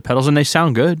through a lot of their pedals, and they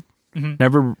sound good.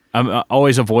 Never, I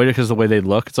always avoid it because the way they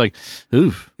look. It's like,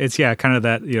 oof. It's kind of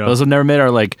that Those have never made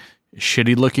our like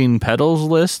shitty looking pedals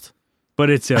list. but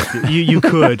it's you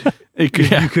could you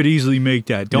could easily make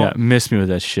that. Don't miss me with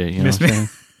that shit. You miss know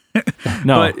me.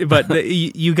 No, but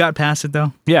you got past it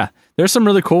though. yeah, there's some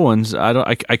really cool ones.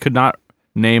 I could not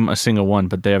name a single one,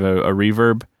 but they have a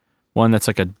reverb one that's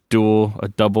like a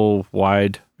double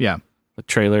wide Yeah,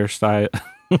 trailer style.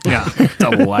 yeah.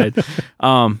 Double wide.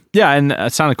 Yeah, and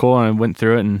it sounded cool, and I went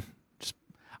through it, and just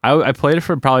I played it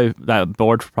for that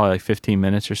board for probably like 15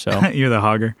 minutes or so. You're the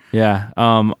hogger. Yeah.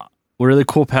 A really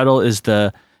cool pedal is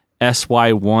the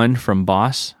SY1 from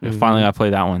Boss. Finally, I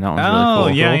played that one. That one's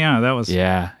really cool. Yeah, that was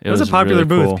Yeah, it was a popular really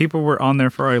booth. cool. People were on there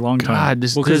for a long time. God,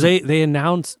 this Because they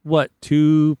announced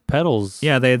 2 pedals.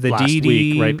 Yeah, they had the last DD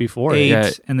week, right before it. 8 Yeah.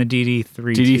 and the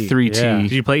DD3. DD3T. Yeah.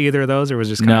 Did you play either of those, or was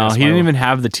it just kind No, of he didn't even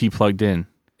have the T plugged in.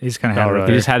 He just kind of had it. Oh, Right really?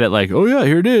 He there. just had it like, oh yeah,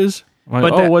 here it is. I'm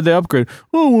like, But what'd they upgrade?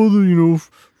 Oh well,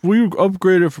 we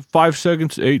upgraded it for 5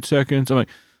 seconds, 8 seconds. I'm like,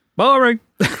 Well, all right,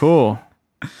 cool.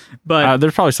 but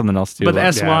There's probably something else too. but the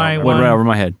but SY went right over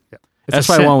my head. it's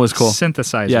a SY1 was cool.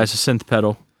 Synthesizer. Yeah, it's a synth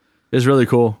pedal. It's really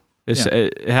cool.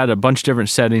 It had a bunch of different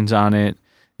settings on it.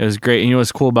 It was great. And you know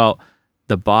what's cool about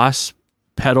the Boss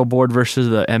pedal board versus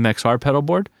the MXR pedal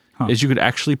board is you could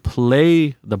actually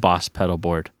play the Boss pedal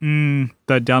board.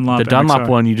 The Dunlop. The Dunlop MXR.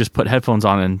 one, you just put headphones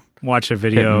on and Watch a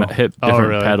video. hit Oh, different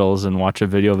really? pedals and watch a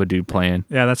video of a dude playing.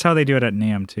 Yeah, that's how they do it at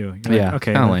NAMM too. You're Yeah,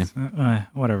 okay. kinda that's,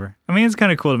 whatever. I mean, it's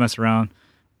kind of cool to mess around,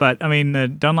 but I mean, the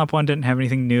Dunlop one didn't have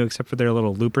anything new except for their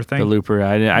little looper thing. The looper,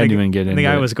 I didn't even get into The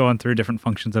guy it. was going through different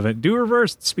functions of it. Do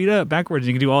reverse, speed up, backwards.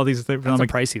 You can do all these things. I'm That's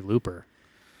like, a pricey looper.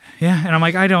 yeah, and I'm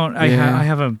like, I don't. I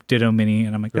have a Ditto Mini,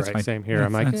 and I'm like, that's Right, fine. same here.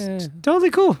 I'm like, that's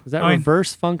totally cool. Is that I mean,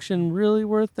 reverse function really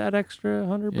worth that extra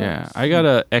 $100? Yeah, I got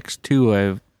a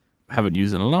X2 I haven't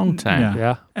used in a long time. Yeah.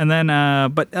 Yeah. And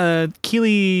then,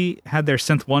 Keeley had their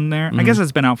Synth 1 there. I guess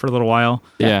it's been out for a little while.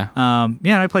 Yeah, Yeah, and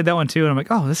I played that one too, and I'm like,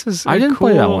 oh, this is I a didn't cool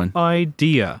play that one.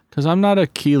 idea. because I'm not a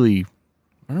Keeley.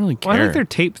 I don't really care. Well, I think their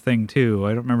tape thing too. I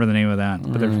don't remember the name of that,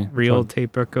 but their real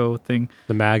tape echo thing.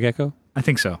 The Mag Echo? I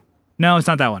think so. No, it's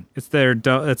not that one. It's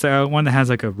it's one that has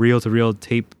like a reel-to-reel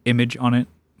tape image on it,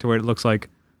 to where it looks like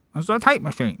it's a tape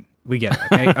machine. We get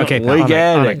it. Okay, okay. We pal.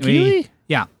 get On it. Keeley?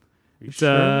 Yeah. It's,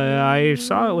 sure? I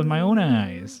saw it with my own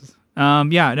eyes. Yeah,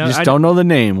 no, You just I don't know the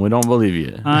name. We don't believe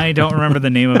you. I don't remember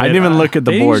the name of it. I didn't even look at the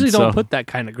They board. usually So. don't put that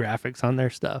kind of graphics on their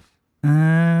stuff.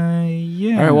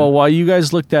 Yeah. All right. Well, while you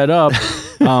guys look that up,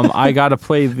 I got to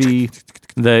play the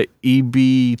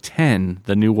EB10,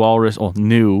 the new Walrus. Oh,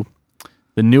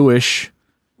 the newish,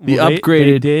 the Well, upgraded.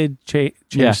 They did change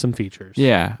Yeah. some features.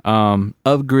 Yeah.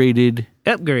 Upgraded.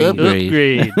 upgrade.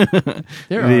 Upgrade.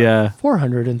 There The, are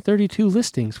 432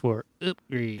 listings for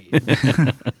upgrade.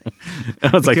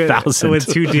 It was like Good. 1,000. With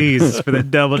 2 D's for the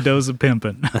double dose of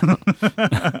pimping.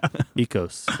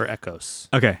 Ecos for Echos.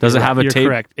 Okay. Does it have a You're tape?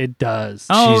 correct. It does.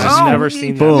 Oh, Jesus, oh, never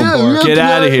seen Boom. that before. Get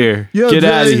out of here. Get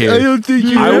out of here. don't think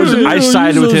you I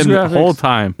sided with him the graphics. whole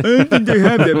time. I don't think they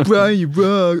have that, Brian. You're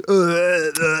wrong.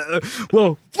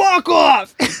 Well, fuck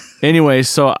off. Anyway,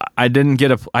 so I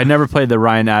never played the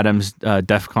Ryan Adams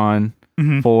DEFCON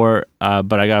 4,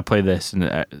 but I gotta play this, and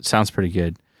it sounds pretty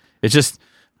good. It's just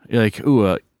you're like, ooh,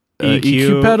 a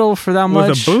EQ pedal for that much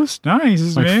With a boost?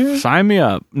 Nice, Like, man. sign me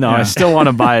up. No, Yeah. I still want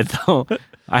to buy it though.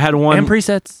 I had And one.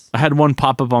 presets. I had one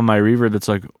pop up on my reverb that's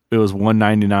like it was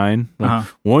 $199.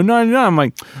 Uh-huh. $199. I'm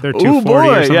like, They're oh 240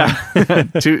 or boy,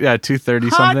 something. yeah, 230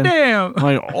 Hot something. damn. I'm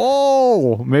like,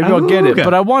 oh, maybe I'll get it, Awooga.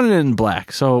 but I wanted it in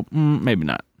black, so maybe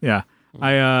not. Yeah.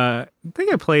 I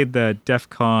think I played the DEF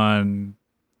CON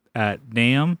at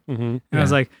NAMM, and I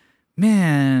was like,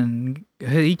 man,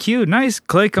 EQ, nice.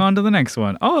 Click on to the next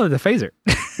one. Oh, the phaser.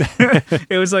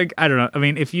 It was like, I don't know. I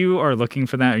mean, if you are looking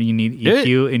for that or you need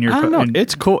EQ in your... I don't know.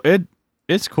 It's cool.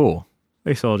 It's cool.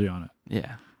 They sold you on it.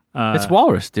 Yeah. Uh, It's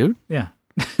Walrus, dude. Yeah.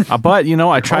 But,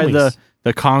 I tried Homies.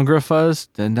 the Congra fuzz.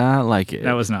 Did not like it.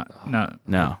 That was not... No.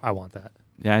 No. I want that.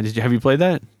 Yeah. Have you played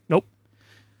that? Nope.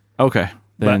 Okay.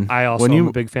 Then But I also am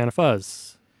a big fan of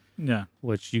fuzz, Yeah.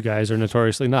 which you guys are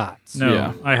notoriously not. No.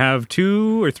 Yeah. I have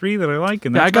 2 or 3 that I like,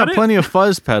 and Yeah, that's I got about it. plenty of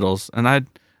fuzz pedals, and I'm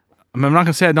not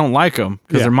gonna say I don't like them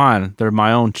because Yeah. they're mine. They're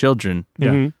my own children. Yeah.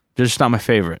 Mhm. They're just not my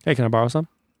favorite. Hey, can I borrow some?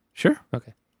 Sure.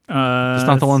 Okay. It's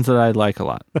not the ones that I like a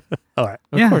lot. All right.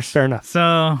 Of Yeah. course. Fair enough.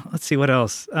 So let's see what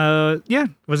else. Yeah.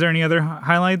 Was there any other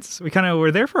highlights? We kind of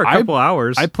were there for a I- couple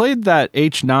hours. I played that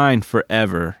H9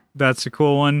 forever. That's a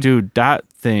cool one. Dude, that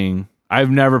thing, I've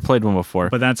never played one before.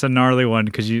 But that's a gnarly one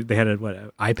because they had an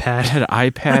iPad. I had an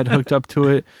iPad hooked up to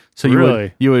it, so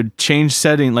Really? you would change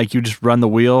setting, like you just run the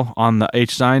wheel on the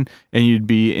H9, and you'd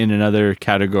be in another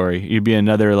category. You'd be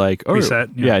another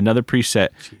Preset, yeah. another preset,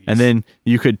 and then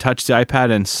you could touch the iPad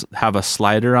and have a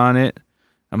slider on it.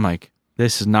 I'm like,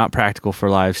 this is not practical for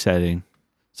live setting.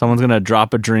 Someone's gonna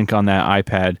drop a drink on that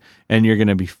iPad, and you're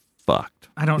gonna be fucked.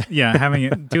 I don't. Yeah, having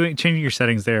it changing your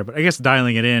settings there, but I guess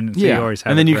dialing it in. So you always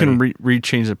have and then it you can ready.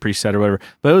 re-change the preset or whatever.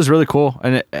 But it was really cool,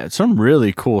 and it had some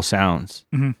really cool sounds.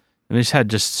 Mhm. And they just had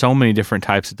just so many different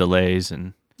types of delays.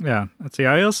 And Yeah, let's see.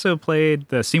 I also played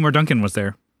the Seymour Duncan was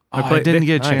there. I didn't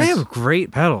get a nice. They chance. have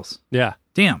great pedals. Yeah.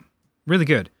 Damn, really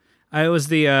good. I was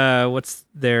the what's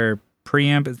their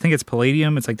preamp? I think it's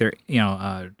Palladium. It's like their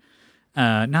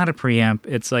not a preamp.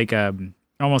 It's like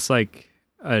almost like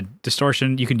a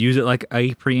distortion. You can use it like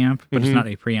a preamp, but it's not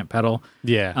a preamp pedal.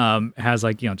 Yeah. It has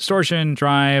like distortion,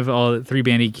 drive, all the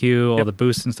 3-band EQ, all the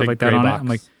boosts and stuff Big like that gray on box. it. I'm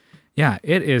like, yeah,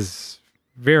 it is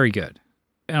very good.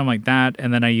 And I'm like that,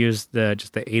 and then I used the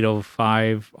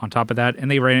 805 on top of that, and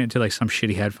they ran it into like some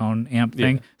shitty headphone amp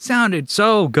thing. Yeah. Sounded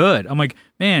so good. I'm like,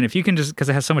 man, if you can just because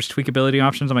it has so much tweakability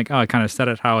options, I'm like, oh, I kind of set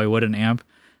it how I would an amp,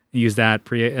 use that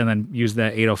and then use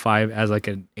that 805 as like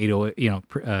an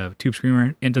 808, tube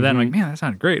screamer into that. I'm like, man, that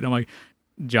sounded great. And I'm like,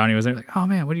 Johnny was there, like, oh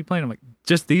man, what are you playing? I'm like,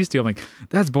 just these two. I'm like,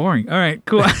 that's boring. All right,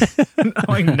 cool.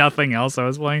 Like nothing else I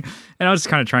was playing, and I was just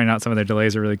kind of trying out some of their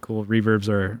delays are really cool. Reverbs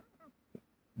are.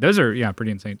 Those are,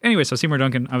 pretty insane. Anyway, so Seymour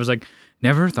Duncan, I was like,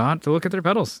 never thought to look at their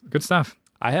pedals. Good stuff.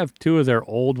 I have two of their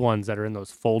old ones that are in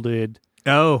those folded,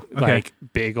 Oh, okay. like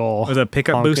big old. Was it a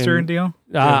pickup booster honking- deal?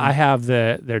 I have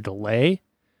their delay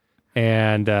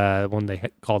and one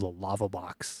they call the Lava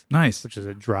Box, Nice. which is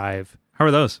a drive. How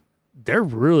are those? They're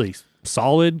really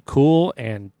solid, cool,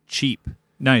 and cheap.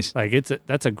 Nice. Like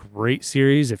that's a great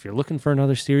series if you're looking for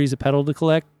another series of pedal to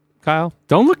collect, Kyle.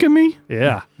 Don't look at me.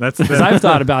 Yeah. That's Because I've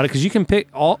thought about it, because you can pick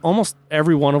almost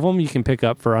every one of them. You can pick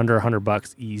up for under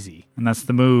 $100 easy. and that's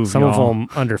the move. Some of y'all. them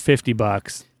under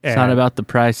 $50. It's not about the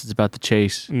price; it's about the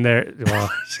chase. And they're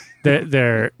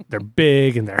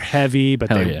big and they're heavy, but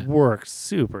Hell they yeah. work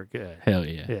super good. Hell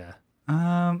yeah, Yeah.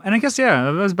 And I guess that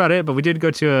was about it. But we did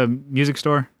go to a music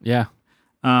store. yeah.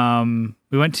 We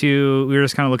were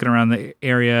just kind of looking around the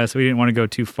area, so we didn't want to go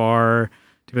too far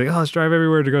to be like, oh, let's drive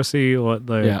everywhere to go see what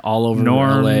the Yeah, all over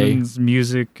Norm's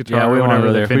music guitar. Yeah, we or went whatever, over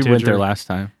the there. We vintage went there or- last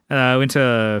time. Went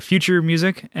to Future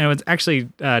Music, and it was actually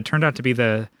turned out to be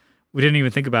we didn't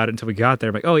even think about it until we got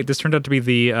there. Like, oh wait, this turned out to be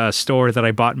the store that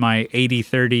I bought my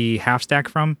 8030 half stack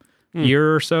from a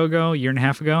year and a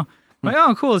half ago. I'm like,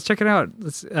 oh cool, let's check it out.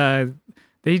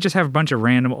 They just have a bunch of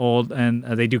random old, and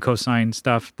they do cosign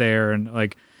stuff there, and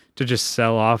like to just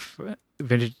sell off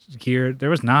vintage gear. There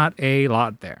was not a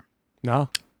lot there. No.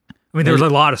 I mean, there was a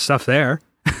lot of stuff there,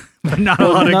 but not a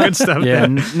lot of good stuff Yeah,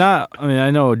 there.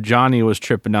 I know Johnny was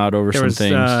tripping out over There some was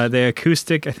things. the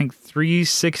acoustic, I think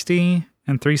 360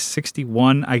 and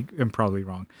 361. I am probably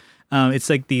wrong. It's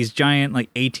like these giant,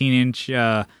 like 18-inch,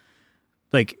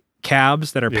 like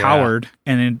cabs that are Yeah. powered,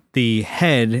 and then the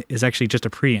head is actually just a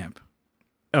preamp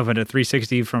of a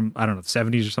 360 from I don't know the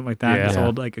 70s or something like that. Yeah. This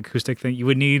old like acoustic thing. You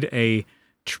would need a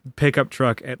pickup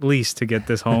truck at least to get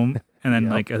this home, and then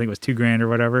Yep. like I think it was $2,000 or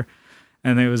whatever.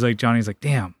 And it was like Johnny's like,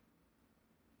 damn.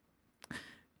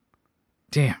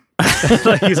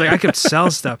 Like, he's like, I could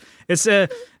sell stuff. It's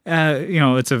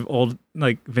it's an old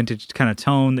like vintage kind of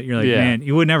tone that you're like, Yeah. man,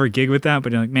 you would never gig with that,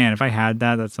 but you're like, man, if I had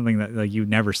that, that's something that like you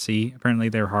never see. Apparently,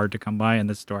 they're hard to come by, and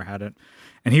this store had it,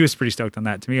 and he was pretty stoked on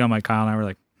that. To me, I'm like, Kyle and I were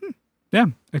like, yeah,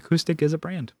 acoustic is a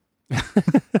brand. They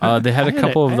had a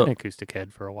couple I of had an the acoustic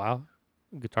head for a while,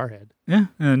 guitar head. Yeah,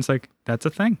 and it's like that's a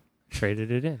thing.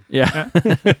 Traded it in. yeah.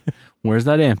 Where's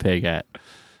that Ampeg at?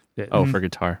 Yeah. Oh, for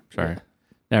guitar. Sorry, Yeah.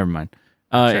 never mind.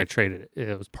 I traded it.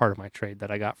 It was part of my trade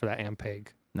that I got for that Ampeg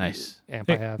Nice, amp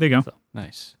There- I have. there you go. So,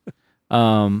 nice.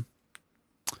 And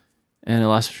I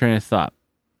lost my train of thought.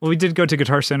 Well, we did go to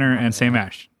Guitar Center and Sam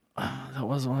Ash. That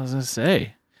wasn't what I was gonna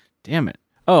say. Damn it.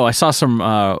 Oh, I saw some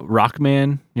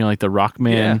Rockman. You know, like the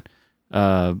Rockman.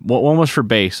 One was for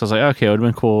bass. I was like, okay, it would have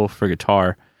been cool for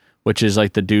guitar, which is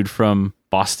like the dude from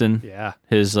Boston. yeah.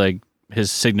 His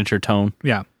signature tone.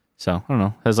 Yeah, So I don't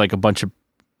know. Has like a bunch of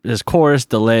his chorus,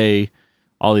 delay,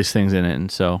 all these things in it, and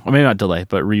so I mean not delay,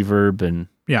 but reverb and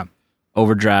yeah.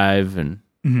 overdrive, and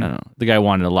Mhm. I don't know. The guy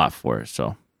wanted a lot for it,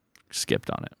 so skipped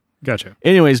on it. Gotcha.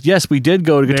 Anyways, yes, we did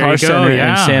go to There Guitar you go. Center Yeah,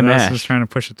 and Sam I was Ash. just trying to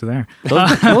push it to there.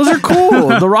 Those are cool.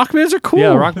 The Rockmans are cool.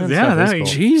 Yeah, Rockman Yeah, stuff is that- cool.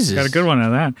 Jesus. Got a good one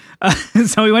out of that.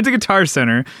 So we went to Guitar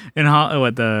Center in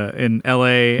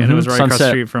LA, and it was right across the Sunset.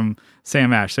 street from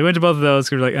Sam Ash. So we went to both of those.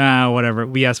 'Cause we were like, whatever.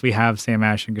 Yes, we have Sam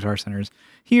Ash and Guitar Centers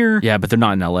here. Yeah, but they're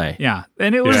not in LA. Yeah,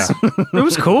 and it was it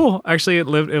was cool. Actually, it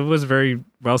was very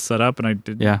well set up, and I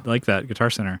did like that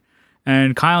Guitar Center.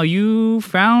 And Kyle, you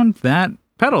found that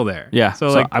pedal there. Yeah. So,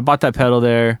 So like, I bought that pedal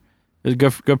there. It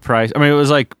was good price. I mean,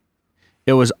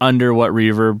 it was under what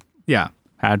Reverb yeah,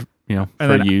 had, and for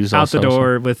then use out also, the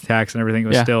door with tax and everything. It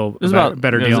was Yeah. still It was a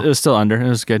better it deal. was still under. It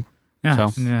was good. yeah,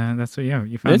 so. yeah, that's what. Yeah,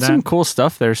 you They found had that. some cool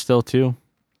stuff there still too.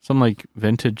 Some like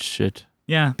vintage shit.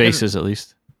 yeah, Basses at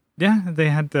least. Yeah, they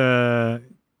had the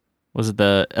Was it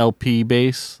the LP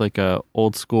bass, like a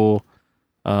old school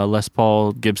Les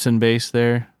Paul Gibson bass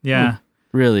there? yeah.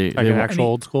 Really? Like they an wa- actual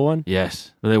old school one.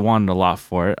 Yes, they wanted a lot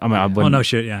for it. I mean, I Oh wouldn't. no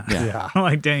shit, yeah. Yeah. I'm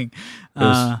like, dang.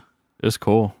 was- It was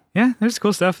cool. Yeah, there's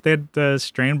cool stuff. They had the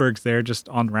Strandbergs there just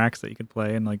on racks that you could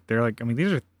play, and like they're like, I mean,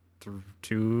 these are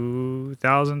 $2,000,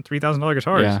 $3,000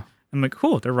 guitars. Yeah. I'm like,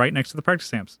 cool. They're right next to the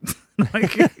practice amps.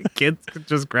 Like kids could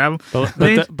just grab them.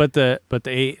 But the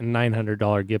 $800 and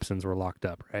 $900 Gibsons were locked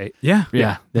up, right? Yeah,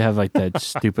 Yeah, they have like that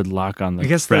stupid lock on the I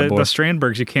guess the fretboard.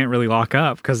 Strandbergs you can't really lock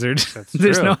up because there's true.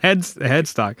 no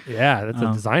headstock. Yeah, that's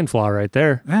a design flaw right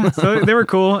there. Yeah, so they were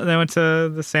cool. And then went to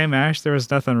the Sam Ash. There was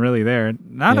nothing really there.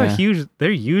 Not a Yeah. huge.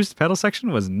 Their used pedal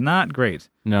section was not great,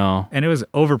 No. and it was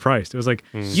overpriced. It was like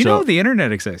you So- know the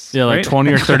internet exists. Yeah, like right?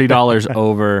 $20 or $30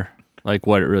 over like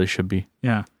what it really should be.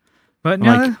 Yeah, but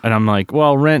I'm like,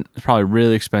 well, rent is probably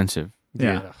really expensive.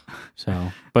 yeah.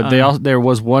 So, but there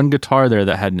was one guitar there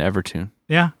that had an Evertune.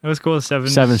 Yeah, it was cool.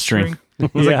 Seven string. I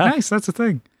was Yeah. like, nice, that's a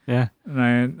thing. Yeah.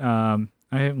 And I'm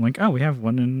like, oh, we have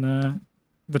one in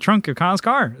the trunk of Kyle's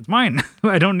car. It's mine.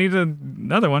 I don't need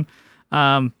another one.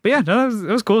 But yeah, no,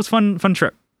 it was cool. It's fun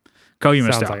trip. Cole, you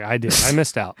missed Sounds out. like I did. I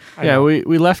missed out. I Yeah, know.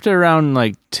 we left it around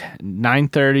like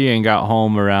 9:30 and got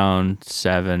home around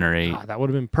 7 or 8. Ah, that would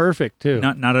have been perfect too.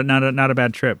 Not a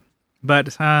bad trip.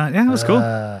 But yeah, it was cool.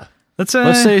 Let's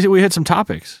say we hit some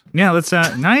topics. yeah, let's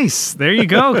nice. There you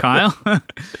go, Kyle. All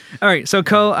right, so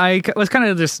Cole, I was kind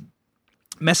of just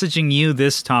messaging you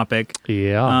this topic.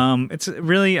 Yeah. It's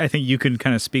really, I think you can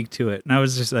kind of speak to it. And I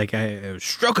was just like, a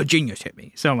stroke of genius hit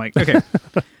me. So I'm like, okay,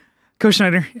 Coach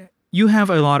Schneider, you have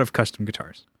a lot of custom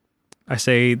guitars. I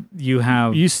say you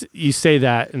have. You say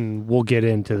that, and we'll get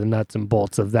into the nuts and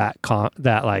bolts of that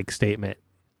that like statement.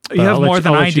 You But have I'll let more you-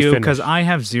 than I'll I let you do finish. because I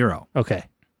have 0. Okay.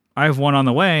 I have one on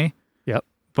the way. Yep.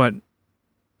 But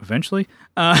eventually,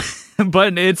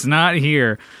 but it's not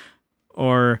here.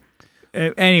 Or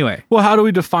anyway, Well, how do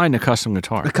we define a custom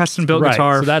guitar? a custom built Right,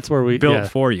 guitar so that's where we built yeah,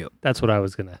 for you. That's what I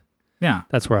was gonna. Yeah,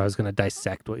 That's where I was gonna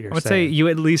dissect what you're I would say saying. you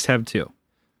at least have 2.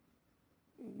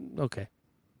 Okay.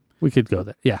 We could go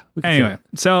there. Yeah. We could say Anyway,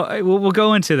 so we'll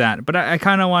go into that. But I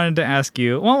kind of wanted to ask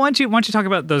you. Well, why don't you talk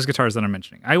about those guitars that I'm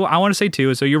mentioning? I want to say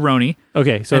 2. So your Roni, that.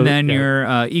 Okay. So and then yeah. your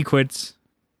Equits.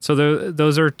 So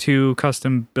those are 2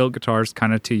 custom built guitars,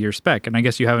 kind of to your spec. And I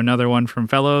guess you have another one from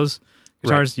Fellows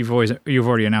Guitars. You've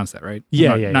already announced that, right?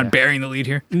 Yeah, I'm yeah, Not yeah. bering the lead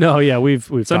here. No, yeah, we've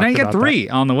So talked now you get about that. 3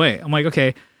 on the way. I'm like,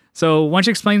 okay. So why don't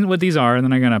you explain what these are, and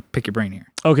then I'm gonna pick your brain here.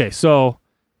 Okay, so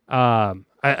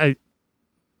I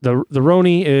the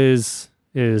Roni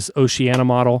is Oceana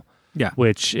model, Yeah.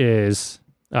 which is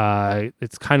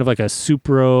it's kind of like a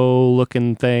Supro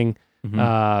looking thing.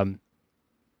 Mhm.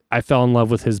 I fell in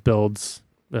love with his builds.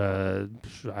 I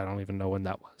don't even know when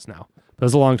that was now. But it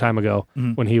was a long time ago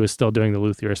Mhm. when he was still doing the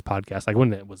Luthierist podcast, like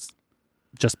when it was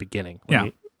just beginning.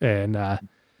 And I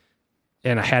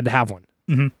had to have one.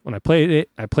 Mhm. When I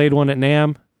played one at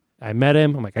NAMM. I met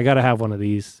him. I'm like, I got to have one of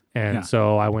these. And Yeah.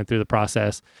 so I went through the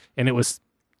process, and it was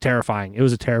terrifying. It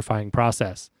was a terrifying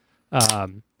process.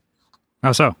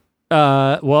 How so?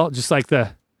 Well, just like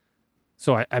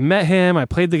so I met him, I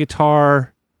played the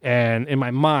guitar, and in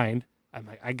my mind, I'm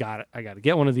like, I got it. I got to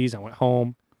get one of these. I went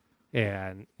home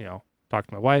and, talked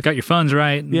to my wife. Got your funds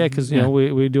right? Yeah, because,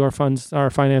 we do our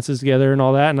finances together and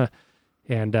all that.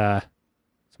 And so I'm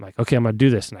like, okay, I'm going to do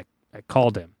this. And I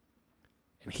called him,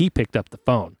 and he picked up the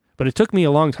phone. But it took me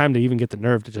a long time to even get the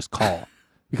nerve to just call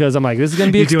because I'm like, this is going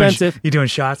to be expensive. You doing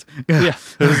shots? Yeah,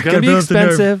 this is going Gotta to be build up the nerve.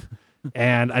 expensive.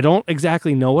 And I don't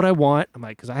exactly know what I want. I'm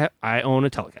like, because I own a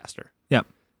Telecaster. Yep.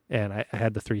 And I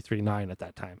had the 339 at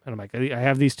that time. And I'm like, I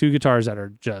have these 2 guitars that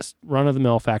are just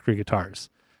run-of-the-mill factory guitars.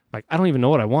 Like, I don't even know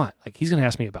what I want. Like, he's going to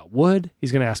ask me about wood.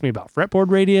 He's going to ask me about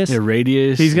fretboard radius. The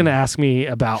radius. He's going to ask me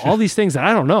about all these things that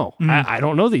I don't know. I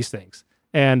don't know these things.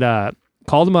 And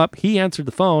called him up. He answered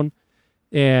the phone.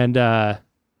 And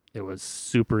it was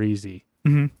super easy.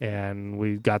 Mm-hmm. And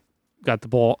we got the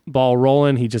ball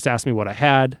rolling. He just asked me what I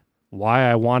had, why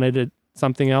I wanted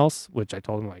something else, which I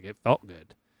told him like it felt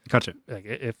good. Gotcha. Like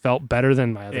it felt better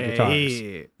than my other guitars.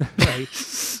 Hey.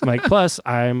 I'm like, plus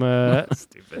I'm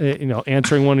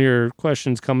answering one of your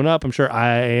questions coming up. I'm sure I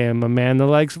am a man that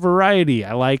likes variety.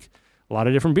 I like a lot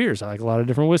of different beers. I like a lot of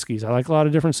different whiskeys. I like a lot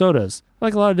of different sodas. I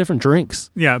like a lot of different drinks.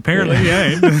 Yeah, apparently,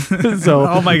 yeah. So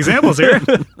all my examples here.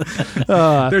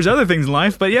 There's other things in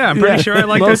life, but yeah, I'm pretty sure I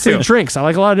like those mostly too. drinks. I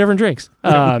like a lot of different drinks.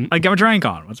 I got my drink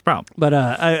on. What's the problem? But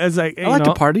I was like, I like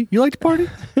to party. You like to party?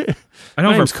 I know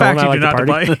My for a name's Colin, fact I you do like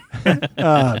not to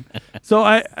party. So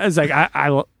I was like,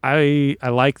 I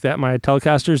like that my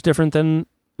Telecaster is different than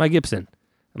my Gibson.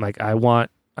 I'm like, I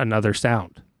want another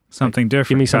sound. something different.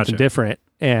 Give me something Gotcha. different.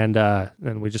 And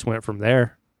then we just went from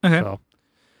there. Okay. So,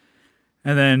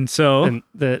 And then and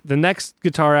the next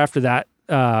guitar after that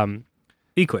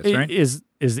Equus, right? is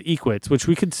the Equits, which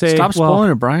we could say. Stop well,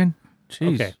 spoiling it, Brian.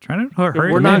 Jeez. Okay. Trying to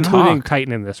hurry. We're not man. including talk.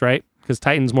 Titan in this, right? Because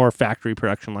Titan's more factory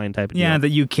production line type of Yeah, deal. that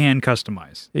you can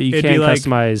customize. That you It'd can be like-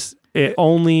 customize it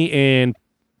only in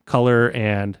color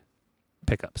and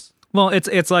pickups. Well,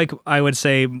 it's like I would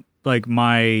say like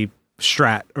my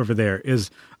Strat over there is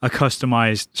a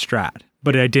customized Strat,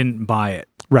 but I didn't buy it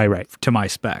Right. to my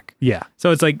spec. Yeah.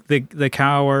 So it's like the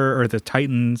Cower or the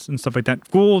Titans and stuff like that.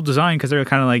 Cool design because they're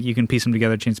kind of like you can piece them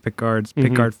together, change the pick guards,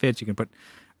 pick guard fits. You can put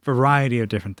variety of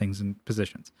different things in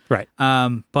positions. Right.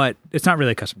 But it's not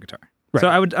really a custom guitar. Right. So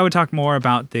I would talk more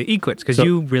about the Equits because So-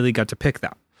 you really got to pick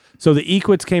that. So the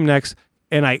Equits came next,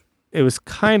 and it was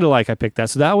kind of like I picked that.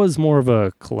 So that was more of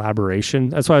a collaboration.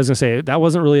 That's why I was gonna say that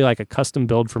wasn't really like a custom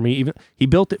build for me. Even he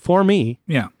built it for me,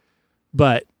 Yeah.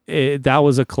 but that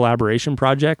was a collaboration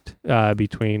project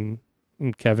between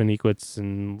Kevin Equits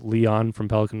and Leon from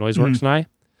Pelican Noiseworks and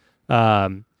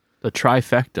I. The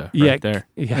trifecta right Yeah, there.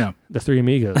 Yeah, the three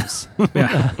amigos.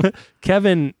 Yeah.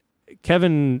 Kevin,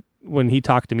 when he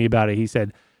talked to me about it, he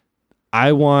said,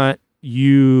 "I want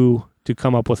you to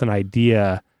come up with an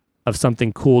idea of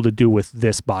something cool to do with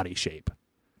this body shape."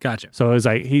 Gotcha. So it was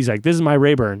like he's like, "This is my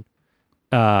Rayburn.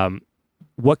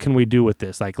 What can we do with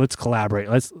this? Like, let's collaborate.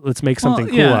 Let's make something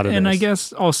cool out of and this." I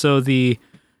guess also the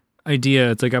idea,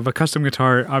 it's like of a custom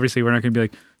guitar, obviously we're not going to be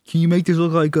like, can you make this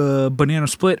look like a banana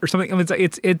split or something? I mean,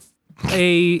 it's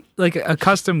a, like a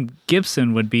custom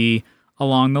Gibson would be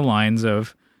along the lines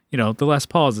of, the Les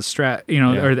Pauls, the Strat,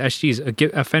 or the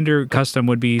SGs. A Fender custom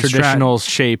would be Traditional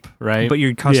shape, right? Strat, but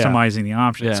you're customizing the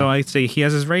options. Yeah. So I'd say he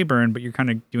has his Rayburn, but you're kind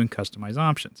of doing customized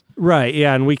options. Right,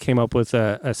 yeah, and we came up with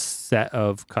a set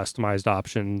of customized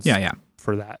options. Yeah.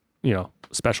 For that,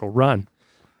 special run.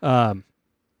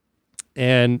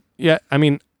 And yeah, I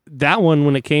mean, that one,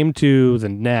 when it came to the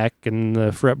neck and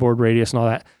the fretboard radius and all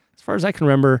that, as far as I can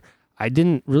remember, I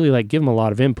didn't really like give them a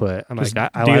lot of input. I'm Just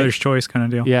like, I dealer's like, choice kind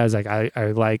of deal. yeah, I was like, I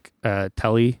like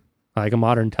telly, I like a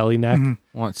modern telly neck. Mhm.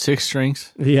 Want 6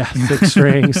 strings? Yeah, 6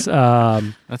 strings. That's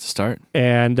a start.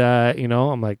 And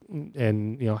I'm like,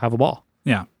 and have a ball.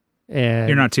 Yeah. And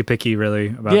You're not too picky really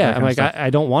about yeah, that I'm kind of like, stuff. I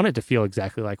don't want it to feel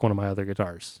exactly like one of my other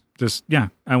guitars. Just,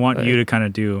 I want you to kind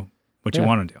of do what you Yeah.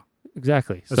 want to do.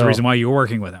 Exactly. That's the reason why you're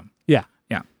working with him.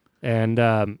 And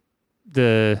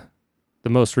the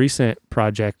most recent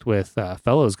project with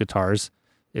Fellows Guitars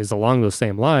is along those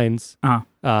same lines,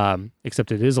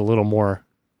 except it is a little more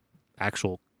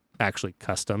actually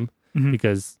custom Mhm.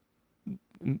 because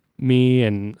me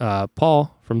and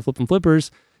Paul from Flippin' Flippers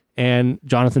and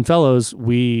Jonathan Fellows,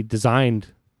 we designed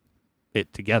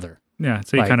it together. Yeah,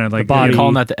 so you Like, kind of the like body- You're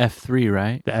calling that the F3,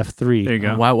 right? The F3. There you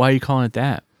go. Why are you calling it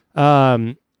that?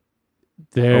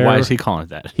 There, Or why is he calling it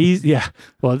that? He's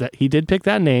he did pick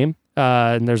that name,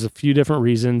 and there's a few different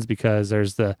reasons because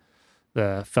there's the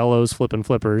Fellows Flippin'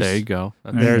 Flippers. There you go.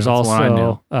 There's That's what I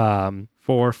knew. also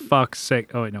for fuck's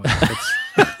sake. Oh wait, no, it's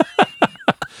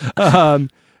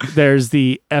there's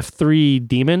the F3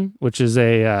 Demon, which is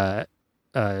a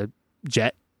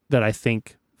jet that I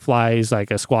think flies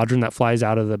like a squadron that flies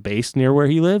out of the base near where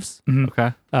he lives.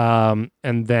 Okay. And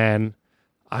then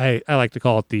I like to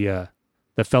call it the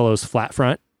Fellows flat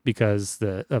front because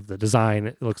of the design.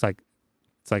 It looks like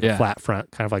it's like a flat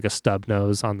front, kind of like a stub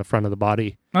nose on the front of the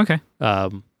body. okay.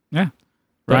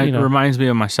 But, Right. It reminds me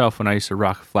of myself when I used to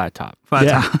rock a flat top. Flat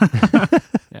Yeah. top.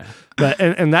 Yeah. But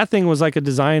and that thing was like a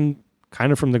design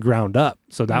kind of from the ground up.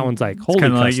 So that one's like holy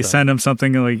Kind of like custom. you send him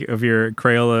something like of your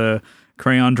crayon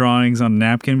drawings on a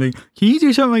napkin. Be like, can you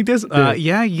do something like this?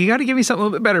 Yeah, you got to give me something a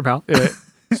little bit better, pal.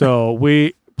 So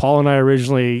Paul and I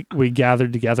originally we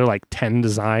gathered together like 10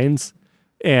 designs,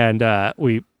 and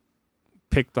we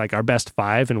picked like our best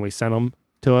 5 and we sent them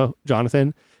to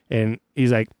Jonathan, and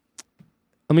he's like,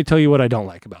 let me tell you what I don't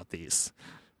like about these,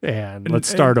 and let's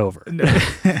start over.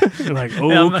 Like,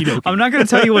 I'm not going to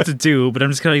tell you what to do, but I'm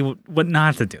just going to tell you what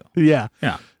not to do. yeah.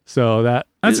 So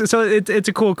It's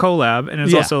a cool collab, and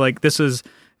it's Yeah. also like this is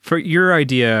for your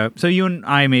idea. So you and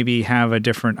I maybe have a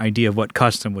different idea of what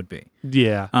custom would be.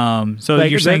 yeah. So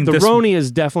Like, you're saying the this Roni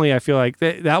is definitely, I feel like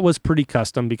that was pretty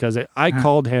custom because I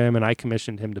called him and I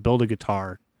commissioned him to build a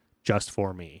guitar just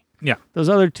for me. Yeah. Those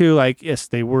other two, like, yes,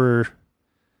 they were,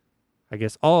 I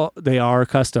guess they are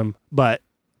custom, but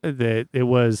it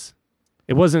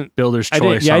wasn't. Builder's I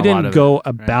choice. didn't go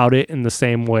about it in the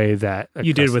same way that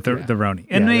you did with the Roni,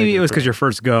 and Yeah, maybe they it was did because your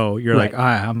first go. You're Right. like,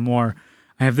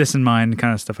 I have this in mind,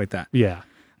 kind of stuff like that. Yeah.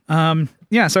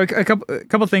 Yeah. So a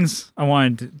couple things I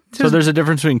wanted. So there's a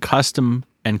difference between custom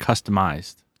and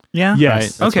customized. Yeah.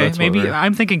 Yes. Right. Okay. That's what Maybe we're-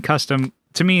 I'm thinking custom.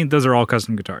 To me, those are all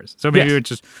custom guitars. So maybe Yes. it's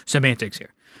just semantics here.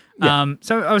 Yeah.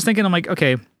 So I was thinking, I'm like,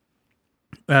 okay,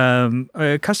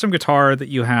 a custom guitar that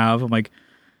you have, I'm like,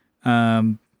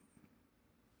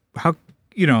 how,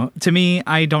 to me,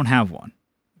 I don't have one,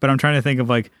 but I'm trying to think of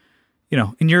like,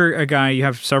 and you're a guy, you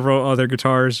have several other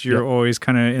guitars. You're Yep. always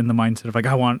kind of in the mindset of like,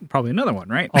 I want probably another one,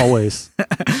 right? Always.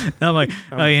 And I'm like,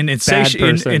 bad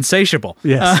person. insatiable.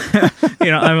 Yes.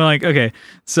 I'm like, okay,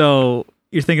 so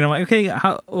you're thinking, I'm like, okay,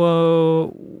 how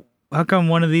come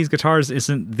one of these guitars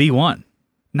isn't the one?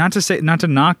 Not to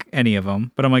knock any of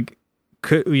them, but I'm like,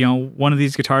 one of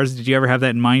these guitars, did you ever have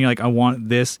that in mind? You're like, I want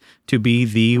this to be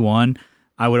the one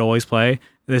I would always play,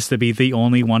 this to be the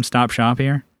only one-stop shop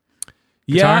here?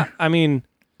 Yeah. Guitar? I mean,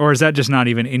 Or is that just not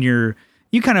even in your,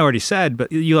 you kind of already said,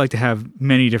 but you like to have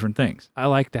many different things. I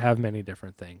like to have many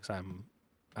different things.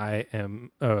 I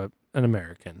am an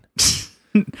American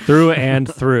through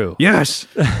and through. Yes.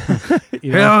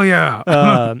 You know? Hell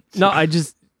yeah. No,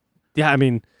 I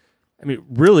mean,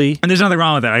 really, And there's nothing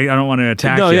wrong with that. I don't want to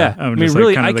attack No, you. yeah. I'm I mean, just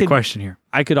really, kind I of the could- question here.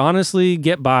 I could honestly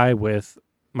get by with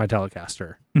my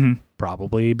Telecaster. Mhm.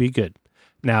 Probably be good.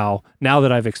 Now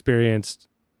that I've experienced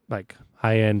like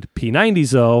high-end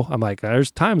P90s, though, I'm like, there's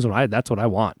times when that's what I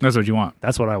want. That's what you want.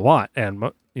 That's what I want. And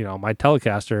my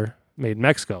Telecaster made in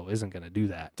Mexico isn't going to do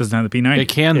that. Doesn't have the P90. It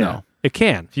can Yeah. though. It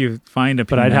can, If you find a P90.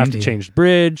 but I'd have to change the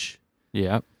bridge,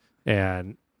 Yeah.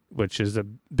 and which is a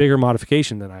bigger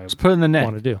modification than I Just put it in the neck,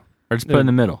 want to do. or just put it in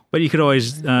the middle, But you could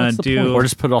always What's the point? or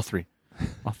just put all three.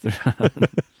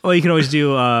 well, you can always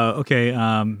do, I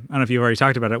don't know if you've already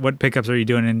talked about it. What pickups are you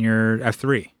doing in your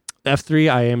F3? F3,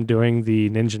 I am doing the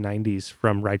Ninja 90s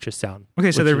from Righteous Sound.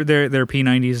 Okay, so Which they're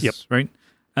P90s, Yep. right?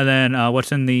 And then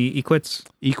what's in the Equits?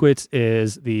 Equits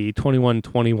is the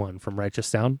 2121 from Righteous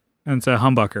Sound. And it's a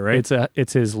humbucker, right?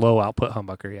 It's his low output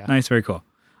humbucker, yeah. Nice, very cool.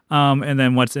 And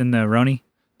then what's in the Roni?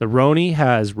 The Roni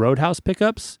has Roadhouse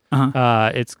pickups.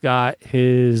 Uh-huh. It's got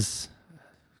his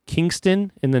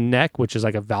Kingston in the neck, which is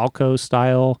like a Valco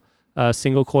style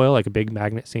single coil, like a big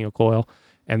magnet single coil.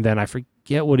 And then I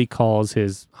forget what he calls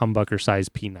his humbucker size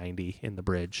P90 in the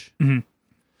bridge.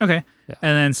 Okay. Yeah.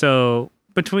 And then so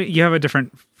between you have a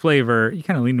different flavor. You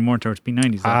kind of lean more towards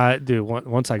P90s. Though. Dude,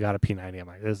 once I got a P90, I'm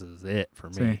like, this is it for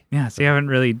me. So you haven't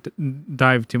really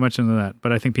dived too much into that,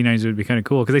 but I think P90s would be kind of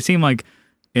cool because they seem like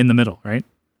in the middle, right?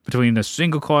 Between the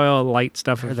single coil, light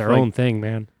stuff, They're their like- own thing,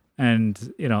 man. and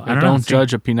I don't know. Don't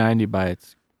judge a P90 by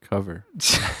its cover.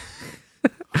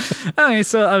 Okay,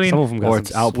 so I mean, Some of them or got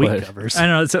its some sweet output. covers. I don't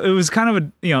know. So it was kind of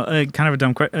a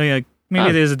dumb question. Like, maybe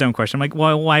it is a dumb question. I'm like,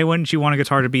 why wouldn't you want a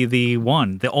guitar to be the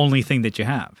only thing that you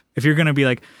have? If you're gonna be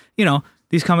like,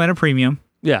 these come at a premium,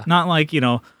 Yeah. not like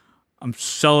I'm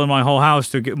selling my whole house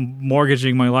to get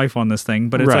mortgaging my life on this thing.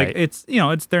 But it's Right. like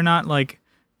it's they're not like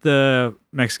the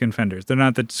Mexican Fenders. They're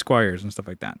not the Squires and stuff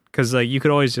like that. Because like you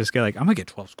could always just get like, I'm gonna get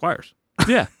 12 Squires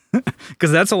Yeah.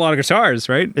 because that's a lot of guitars,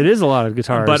 right? It is a lot of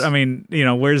guitars. But I mean,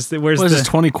 where's the What is this,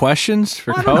 20 questions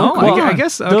for I don't know. Coke? I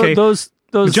guess Tho- okay. those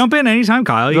Jump in anytime,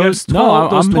 Kyle. You those guys,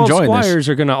 12, those I'm 12 enjoying this. Squires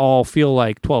are going to all feel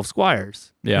like 12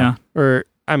 Squires. Yeah. Or,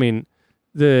 I mean,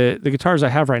 the guitars I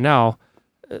have right now,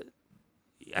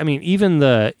 I mean, even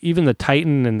the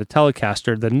Titan and the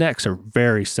Telecaster, the necks are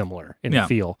very similar in Yeah.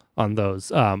 feel on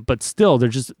those. But still,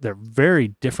 they're very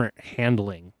different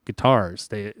handling guitars.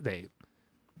 They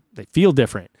feel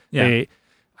different. Yeah.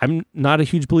 I'm not a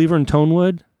huge believer in tone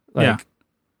wood. Yeah.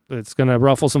 It's gonna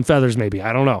ruffle some feathers, maybe.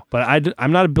 I don't know, but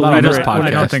I'm not a Not believer. on this when podcast. it- I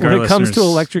don't think when our it comes to listeners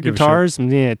electric give a shit. guitars,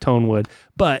 yeah, tone wood.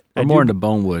 But I'm more into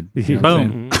bonewood. You know what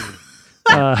I'm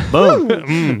Boom. saying?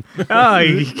 Boom. oh,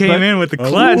 he came in with the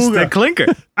clutch, the clinker.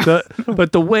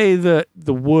 But the way the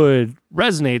wood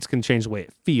resonates can change the way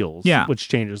it feels. Yeah. which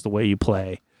changes the way you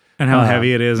play. And how Uh,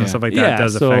 heavy it is and yeah. stuff like Yeah, that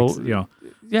does so- affect,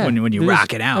 Yeah, when you there's-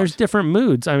 rock it out. There's different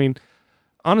moods. I mean,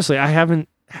 honestly, I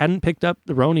hadn't picked up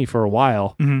the Roni for a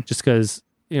while, Mhm. just because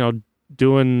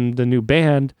doing the new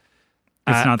band,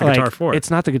 It's not the guitar for it.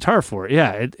 It's not the guitar for it.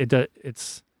 Yeah,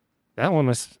 it's that one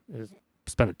is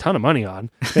spent a ton of money on,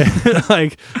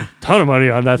 like ton of money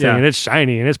on that thing, Yeah. and it's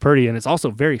shiny and it's pretty and it's also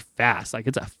very fast. Like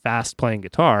it's a fast playing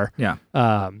guitar. Yeah.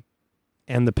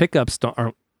 And the pickups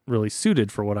aren't really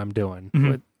suited for what I'm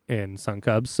doing in Sun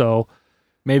Cubs. So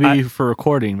Maybe for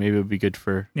recording, maybe it would be good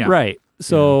for. Yeah. right.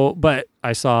 So, but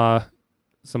I saw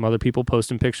some other people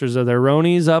posting pictures of their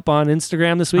Ronies up on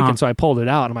Instagram this week, and so I pulled it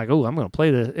out. And I'm like, oh, I'm going to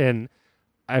play this, and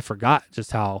I forgot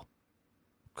just how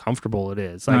comfortable it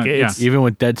is. Like yeah. it's Even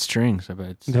with dead strings, I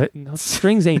bet. no,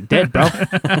 strings ain't dead, bro.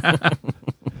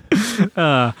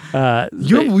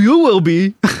 You will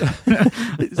be.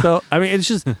 So I mean, it's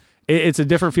just it's a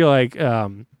different feel. Like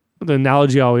the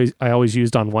analogy I always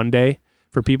used on One Day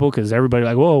for people, because everybody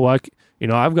like, whoa,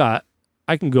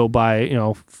 I can go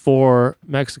buy 4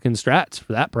 Mexican Strats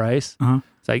for that price.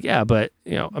 It's like, yeah, but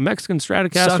a Mexican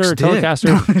Stratocaster Sucks or dick.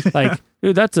 Telecaster, like,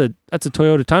 dude, that's a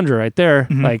Toyota Tundra right there.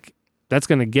 Like, that's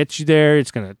gonna get you there.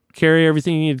 It's gonna carry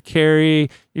everything you need to carry.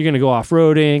 You're gonna go off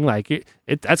roading. Like,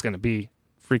 that's gonna be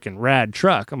freaking rad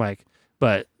truck. I'm like,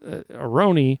 but a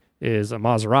Roni is a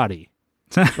Maserati.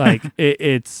 Like,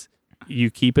 it's you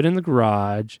keep it in the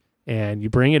garage and you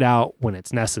bring it out when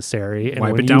it's necessary. And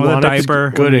Wipe when it down you with a want it to-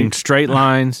 diaper. Good in straight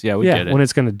lines. Yeah, we get it. when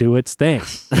it's gonna do its thing.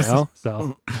 So Is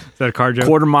that a car joke?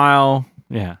 Quarter mile.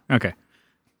 Yeah. Okay.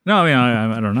 No, I mean,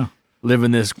 I don't know.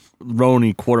 Living this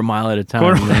Roni quarter mile at a time.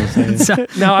 You know what I'm saying?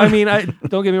 now, I mean,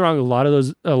 don't get me wrong. A lot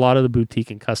of the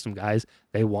boutique and custom guys,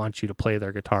 they want you to play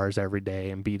their guitars every day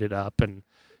and beat it up, and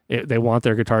they want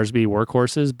their guitars to be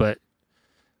workhorses. But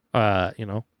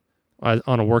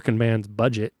on a working man's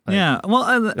budget, like, Yeah.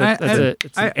 Well,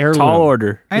 it's an heirloom. Tall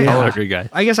order. I- Tall yeah. order guy.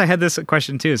 I guess I had this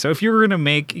question too. So if you were going to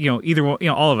make, either one,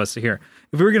 all of us here,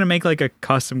 if we were going to make like a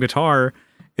custom guitar,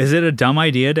 is it a dumb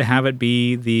idea to have it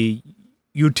be the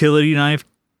utility knife,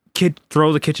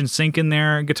 throw the kitchen sink in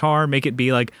there guitar, make it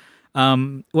be like,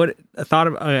 what I thought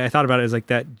about it is like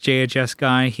that JHS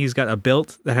guy. He's got a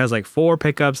built that has like 4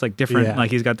 pickups, like different, Yeah. like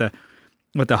he's got the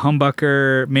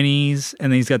humbucker minis,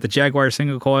 and then he's got the Jaguar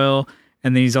single coil,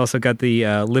 and then he's also got the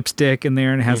lipstick in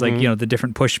there, and it has like the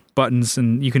different push buttons,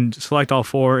 and you can select all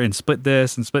 4 and split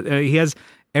this and split. He has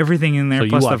everything in there, So you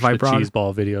plus the watched the vibrato. cheese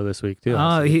ball video this week too.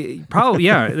 He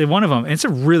probably one of them. It's a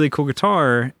really cool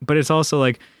guitar, but it's also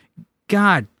like,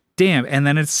 god damn. And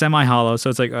then it's semi hollow, so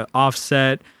it's like an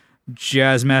offset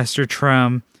Jazzmaster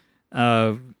trem,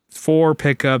 4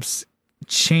 pickups.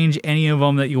 Change any of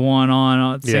them that you want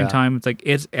on at the same time. It's like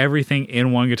it's everything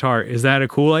in one guitar. Is that a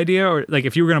cool idea, or like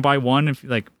if you were gonna buy one, is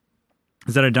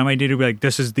that a dumb idea to be like,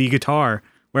 this is the guitar?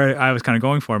 Where I was kind of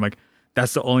going for, I'm like,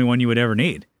 that's the only one you would ever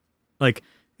need. Like,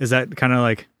 is that kind of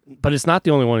like? But it's not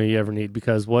the only one you ever need,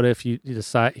 because what if you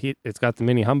decide it's got the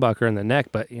mini humbucker in the neck,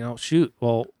 but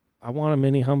well, I want a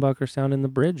mini humbucker sound in the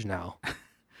bridge now.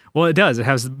 Well, it does. It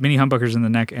has mini humbuckers in the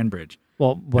neck and bridge.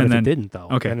 Well, what And if then- it didn't though?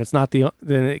 okay. And it's not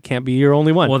then it can't be your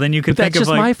only one. Well, then you could But think that's of just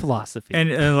like, my philosophy.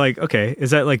 and like, okay,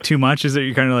 is that like too much? Is that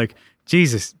you're kind of like,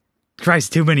 Jesus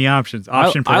Christ, too many options.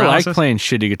 Option I like paralysis. playing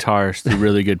shitty guitars through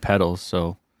really good pedals,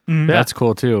 so that's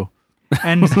cool too.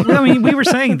 And I mean, we were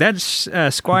saying that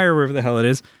Squire, wherever the hell it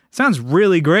is, sounds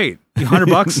really great.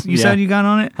 $100 you Yeah. said you got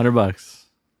on it? $100.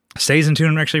 Stays in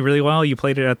tune actually really well. You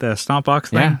played it at the Stomp Box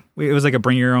thing. Yeah. It was like a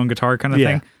bring your own guitar kind of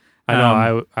Yeah. thing. I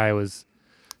know.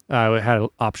 I had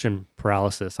option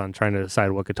paralysis on trying to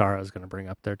decide what guitar I was going to bring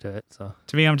up there to it. So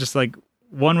To me, I'm just like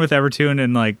one with Evertune,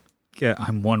 and like, yeah,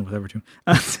 I'm one with Evertune.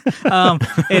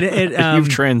 You've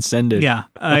transcended. Yeah,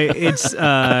 it's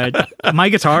my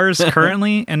guitars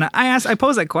currently, and I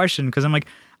posed that question because I'm like,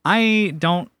 I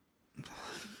don't.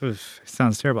 It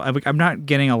sounds terrible. I'm not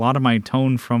getting a lot of my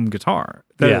tone from guitar.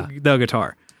 The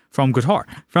guitar from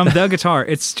the guitar.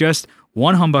 It's just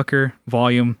one humbucker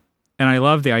volume, and I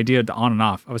love the idea of the on and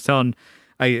off. I was telling,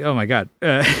 oh my god,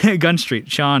 Gun Street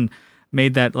Sean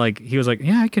made that, like, he was like,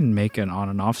 yeah, I can make an on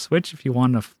and off switch if you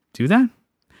want to do that.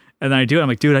 And then I do it. I'm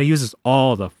like, dude, I use this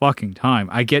all the fucking time.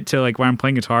 I get to like when I'm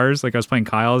playing guitars, like I was playing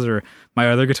Kyle's or my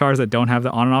other guitars that don't have the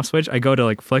on and off switch. I go to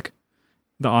like flick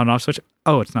the on and off switch.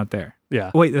 Oh, it's not there.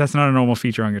 yeah, Wait, that's not a normal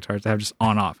feature on guitars to have just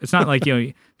on off. It's not like,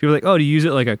 people are like, oh, do you use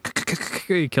it like a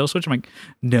kill switch? I'm like,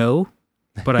 no,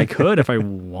 but I could if I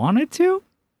wanted to.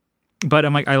 But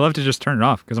I'm like, I love to just turn it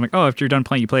off because I'm like, oh, after you're done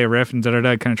playing, you play a riff and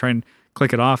kind of try and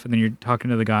click it off, and then you're talking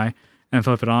to the guy and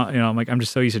flip it on. I'm like, I'm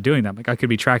just so used to doing that. Like I could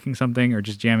be tracking something or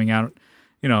just jamming out,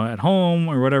 at home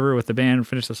or whatever with the band,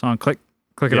 finish the song, click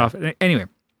it off. Anyway,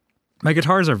 my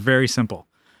guitars are very simple.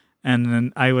 And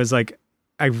then I was like,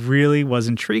 I really was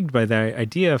intrigued by the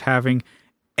idea of having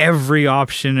every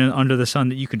option under the sun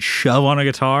that you could shove on a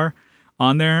guitar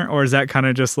on there, or is that kind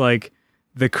of just like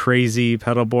the crazy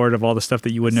pedal board of all the stuff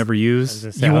that you would never use?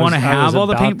 You want to have all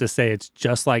the paint to say it's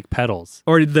just like pedals.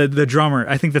 or the drummer.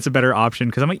 I think that's a better option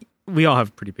because we all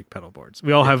have pretty big pedal boards.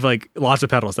 We all have like lots of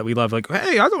pedals that we love. Like,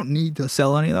 hey, I don't need to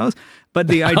sell any of those. But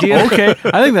the idea, Okay,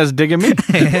 I think that's digging me.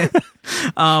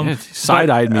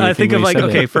 Side-eyed me. I think of when like, you said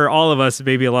okay, it. for all of us,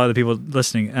 maybe a lot of the people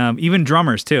listening, even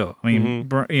drummers too. I mean,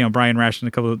 Brian Rash and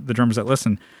a couple of the drummers that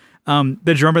listen.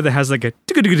 The drummer that has like a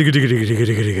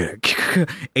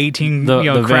 18 The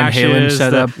Van crashes, Halen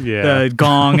setup. the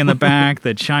gong in the back,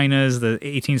 the chinas, the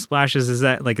 18 splashes. Is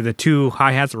that like the 2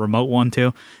 hi-hats, the remote one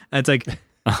too? It's like,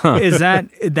 is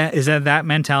that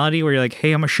mentality where you're like,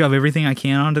 hey, I'm gonna shove everything I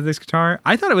can onto this guitar?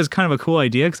 I thought it was kind of a cool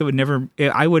idea because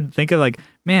I would think of like,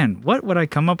 man, what would I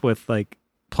come up with like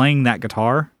playing that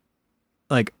guitar,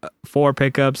 like 4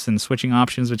 pickups and switching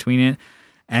options between it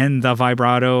and the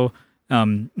vibrato.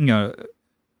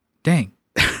 Dang.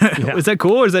 Is that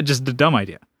cool or is that just a dumb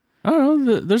idea? I don't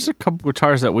know. There's a couple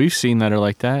guitars that we've seen that are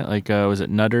like that. Like, was it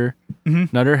Nutter?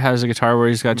 Mm-hmm. Nutter has a guitar where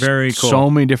he's got Very cool. so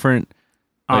many different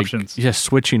Options. Like,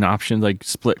 switching options, like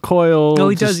split coil. Oh,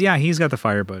 he just- does. Yeah, he's got the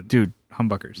Firebud. Dude,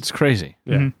 Humbuckers. it's crazy.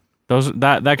 Yeah. Those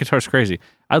that guitar's crazy.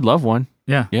 I'd love one.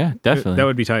 Yeah. Yeah, definitely. That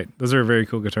would be tight. Those are very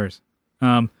cool guitars. I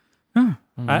don't know.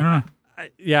 I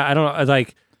don't know.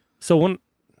 Like, so when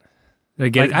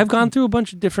Again, I've gone through a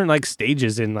bunch of different like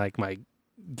stages in like my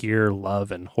gear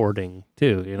love and hoarding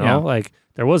too. You know, Yeah. like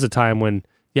there was a time when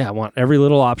I want every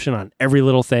little option on every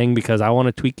little thing because I want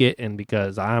to tweak it and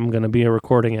because I'm going to be a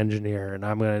recording engineer and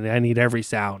I need every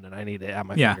sound and I need it at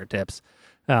my fingertips.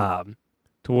 To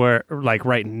where like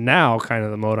right now, kind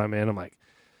of the mode I'm in, I'm like,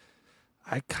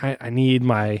 I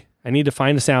need to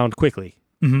find a sound quickly.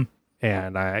 Mhm.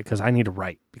 And because I need to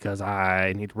write because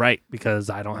I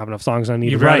don't have enough songs I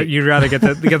need you'd to write. rather get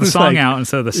the It's song like- out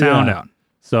instead of the sound Yeah. out.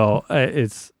 So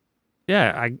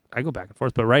I go back and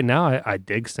forth, but right now I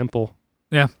dig simple.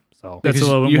 Yeah. So That's Because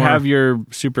a little bit you more- have your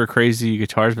super crazy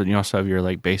guitars, but you also have your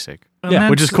like basic, And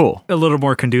which is that's cool. A little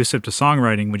more conducive to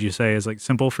songwriting, would you say, is like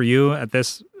simple for you at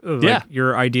this? Like Yeah.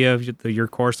 Your idea of your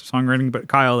course of songwriting, but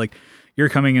Kyle, like you're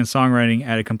coming in songwriting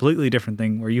at a completely different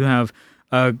thing where you have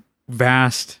a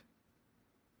vast,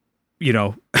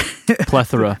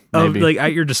 Plethora, of maybe. like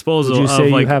at your disposal would you say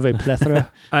of like you have a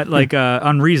plethora?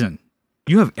 on Reason.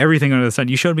 You have everything under the sun.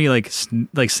 You showed me like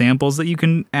samples that you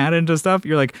can add into stuff.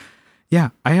 You're like, yeah,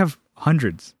 I have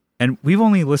hundreds. And we've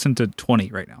only listened to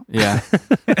 20 right now yeah.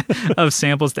 of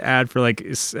samples to add for like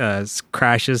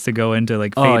crashes to go into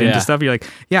like fade Oh, yeah. into stuff. You're like,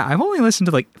 yeah, I've only listened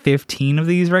to like 15 of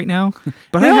these right now.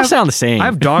 But They I all have, sound the same. I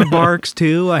have dog barks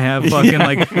too. I have fucking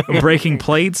like breaking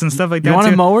plates and stuff like that. you want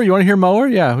too. a mower? You want to hear mower?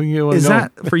 Yeah. We can get one Is going.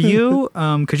 that for you?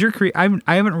 Because you're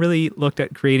I haven't really looked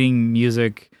at creating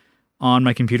music on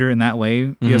my computer in that way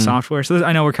via software. So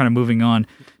I know we're kind of moving on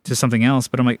to something else,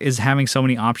 but I'm like, is having so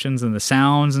many options and the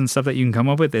sounds and stuff that you can come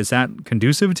up with, is that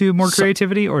conducive to more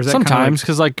creativity, or is that sometimes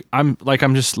because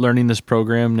I'm just learning this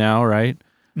program now, right?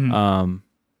 Mm.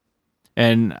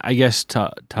 And I guess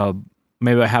to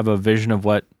maybe I have a vision of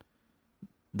what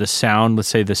the sound, let's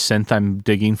say the synth I'm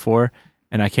digging for,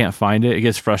 and I can't find it. It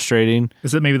gets frustrating.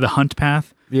 is it maybe the hunt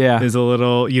path Yeah, is a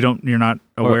little you're not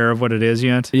aware of what it is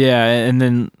yet? yeah, and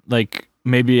then like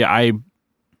maybe I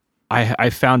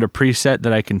found a preset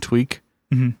that I can tweak,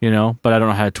 Mhm. but I don't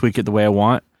know how to tweak it the way I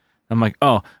want. I'm like,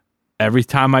 oh, every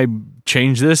time I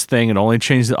change this thing, it only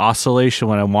changes the oscillation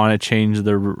when I want to change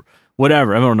the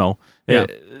whatever. I don't know. Yeah.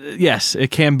 Yes,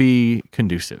 it can be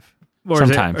conducive. Or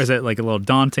Sometimes. is it like a little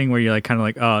daunting where you're like kind of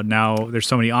like, oh, now there's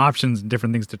so many options and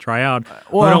different things to try out.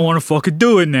 well- I don't want to fucking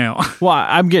do it now. Well,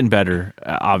 I'm getting better,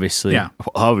 obviously. Yeah.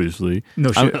 Obviously.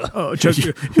 No shit. Oh, Chuck,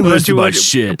 You listen about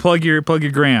shit. Plug your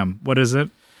gram. What is it?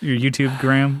 Your YouTube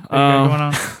gram that you got going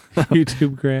on?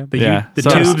 YouTube gram. Yeah. The So-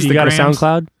 tubes. You the got grams? a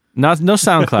SoundCloud? No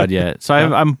SoundCloud yet. So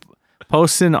I'm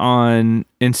posting on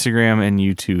Instagram and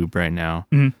YouTube right now.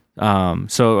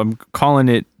 Mhm. So I'm calling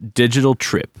it Digital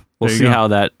Trip. We'll There you see go. how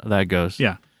that goes.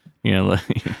 Yeah.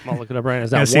 I'll look it up right now.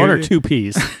 Is Yeah, that see, one or two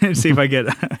P's? See if I get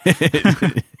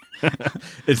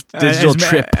It's Digital as ma-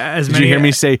 Trip. as Did many- you hear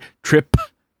me say trip?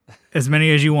 as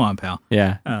many as you want, pal.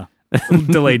 Yeah. Oh,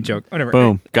 delayed joke. Whatever.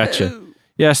 Boom. Gotcha.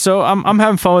 Yeah. So I'm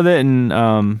having fun with it, and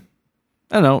I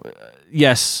don't know.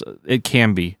 Yes, it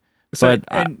can be, So, but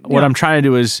and, what yeah. I'm trying to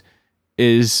do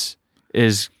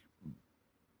is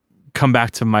come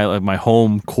back to my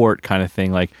home court kind of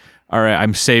thing. Like, all right,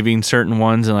 I'm saving certain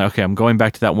ones, and like, okay, I'm going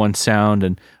back to that one sound,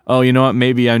 and oh, you know what?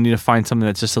 Maybe I need to find something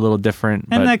that's just a little different.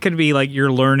 And but that could be like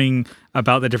you're learning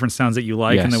about the different sounds that you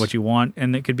like and then Yes. what you want.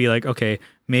 And it could be like, okay,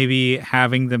 maybe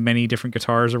having the many different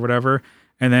guitars or whatever.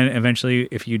 And then eventually,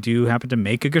 if you do happen to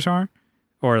make a guitar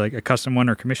or like a custom one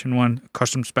or commission one,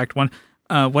 custom spec one,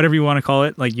 whatever you want to call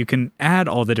it. Like you can add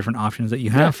all the different options that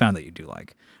you have found that you do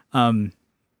like. I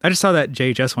just saw that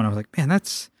JHS one. I was like, man,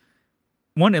 that's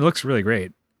one. It looks really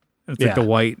great. It's like the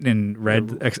white and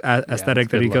red aesthetic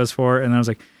that he goes for. And I was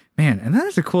like, man, and that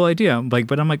is a cool idea.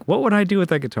 But I'm like, what would I do with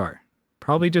that guitar?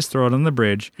 Probably just throw it on the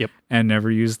bridge and never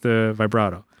use the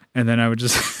vibrato. And then I would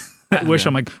just wish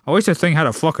I'm like, I wish that thing had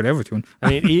a fucking everything. I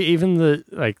mean, even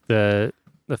the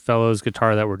Fellows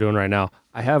guitar that we're doing right now,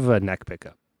 I have a neck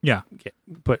pickup. Yeah.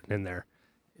 Putting in there.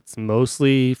 It's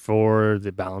mostly for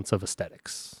the balance of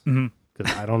aesthetics. Mm-hmm.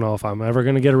 Because I don't know if I'm ever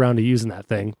going to get around to using that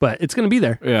thing, but it's going to be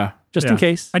there. Yeah. Just in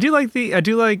case.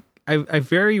 I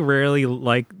very rarely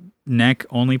like neck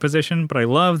only position, but I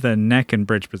love the neck and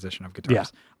bridge position of guitars. Yeah.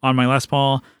 On my Les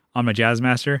Paul, on my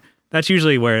Jazzmaster, that's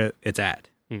usually where it's at.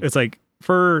 It's like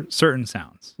for certain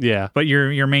sounds. Yeah. But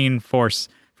your main force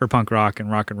for punk rock and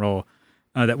roll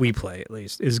that we play, at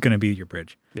least, is going to be your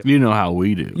bridge. You know how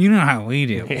we do. You know how we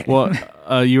do.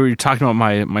 Well, you were talking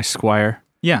about my Squire.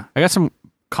 Yeah. I got some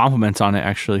compliments on it,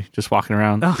 actually, just walking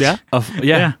around. Oh, Yeah?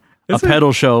 Yeah. A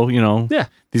pedal show, you know. Yeah.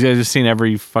 These guys have seen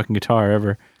every fucking guitar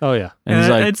ever. Oh, yeah. And he's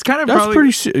like, it's kind of that's probably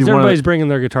pretty... Everybody's bringing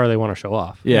their guitar they want to show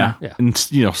off. Yeah. Yeah.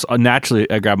 And, you know, so naturally,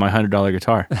 I grabbed my $100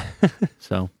 guitar.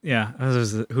 So... Yeah,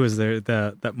 who was there?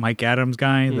 That Mike Adams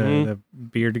guy, the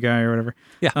beard guy or whatever.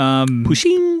 Yeah,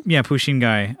 Pushing. Yeah, Pushing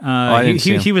guy. I didn't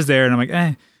see him. He was there, and I'm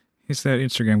like, he's that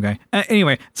Instagram guy.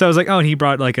 Anyway, so I was like, and he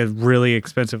brought like a really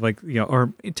expensive, like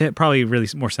or probably really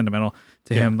more sentimental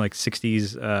to him, like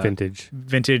 '60s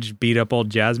vintage beat up old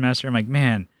Jazzmaster. I'm like,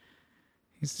 man,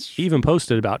 he even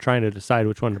posted about trying to decide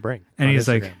which one to bring, and he's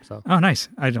Instagram, like, so. oh, nice.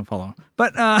 I don't follow him,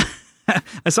 but I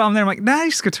saw him there. I'm like,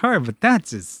 nice guitar, but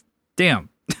that's just damn.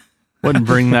 Wouldn't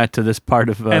bring that to this part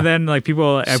of. And then like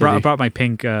people, I brought my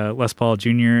pink Les Paul Jr.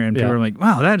 and people were like,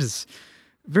 wow, that is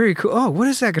very cool. Oh, what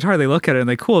is that guitar? They look at it and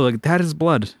they cool. Like, that is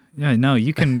blood. Yeah, no,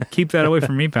 you can keep that away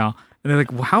from me, pal. And they're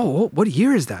like, wow, what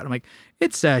year is that? I'm like,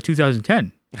 it's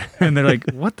 2010. And they're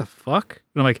like, what the fuck?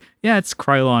 And I'm like, yeah, it's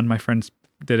Krylon. My friends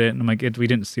did it. And I'm like, we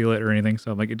didn't seal it or anything.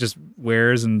 So I'm like, it just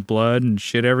wears and blood and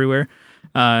shit everywhere.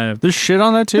 There's shit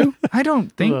on that too? I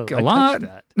don't think a lot.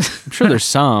 I'm sure there's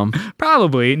some.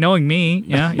 Probably, knowing me.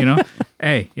 Yeah,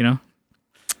 hey,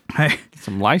 I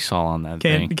some Lysol on that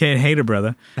thing. Can't hate a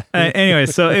brother. Anyway,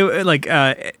 so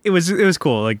it was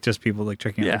cool. Like just people like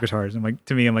checking out the guitars. And like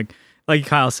to me, I'm like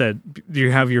Kyle said,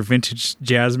 you have your vintage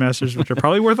Jazzmasters, which are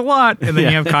probably worth a lot, and then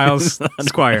you have Kyle's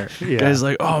Squire. Guys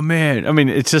like, oh man. I mean,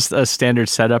 it's just a standard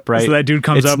setup, right? So that dude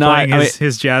comes up playing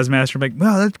his Jazzmaster. I'm like,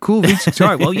 wow, that's cool vintage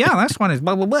guitar. Well, yeah, this one is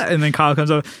blah blah blah. And then Kyle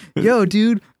comes up, yo,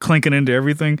 dude, clinking into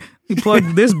everything. He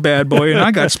plugged this bad boy, and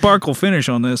I got sparkle finish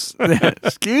on this.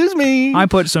 Excuse me. I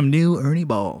put some new Ernie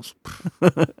balls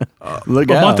a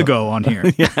month ago on here.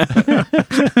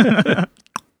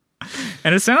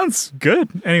 And it sounds good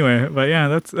anyway, but yeah,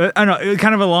 that's I don't know, it was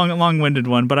kind of a long-winded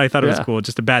one, but I thought it was cool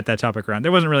just to bat that topic around.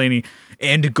 There wasn't really any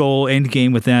end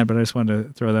game with that, but I just wanted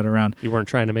to throw that around. You weren't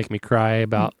trying to make me cry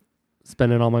about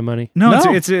spending all my money? No.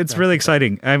 It's really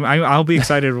exciting. I'll be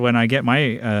excited when I get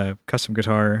my custom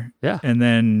guitar. Yeah, and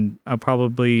then I'll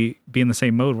probably be in the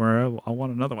same mode where I'll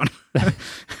want another one.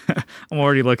 I'm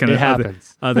already looking at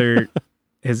other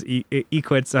his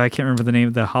Equits. I can't remember the name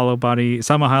of the hollow body,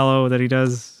 Sama Hollow that he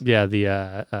does. Yeah, the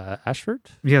Ashford.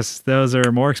 Yes, those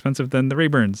are more expensive than the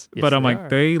Rayburns, but I'm like,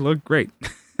 they look great.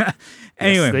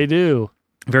 Anyway, yes, they do.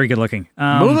 Very good looking.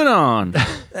 Moving on.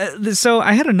 So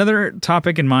I had another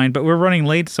topic in mind, but we're running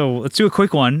late, so let's do a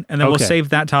quick one, and then we'll save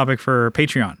that topic for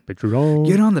Patreon.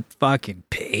 Get on the fucking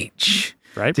page,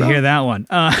 right? To hear that one,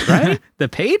 right? The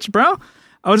page, bro.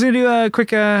 I was gonna do a quick,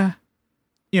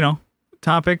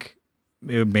 topic.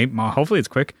 Hopefully it's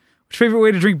quick. What's your favorite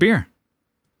way to drink beer?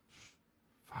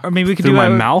 Or maybe we could Through do my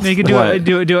mouth. We could do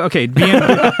okay.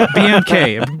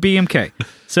 BMK.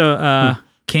 So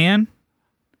can,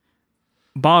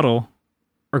 bottle,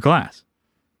 or glass.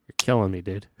 You're killing me,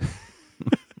 dude.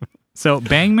 So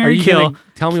bang, marry, kill.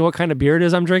 Tell me what kind of beer it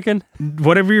is I'm drinking.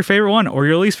 Whatever your favorite one or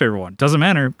your least favorite one, doesn't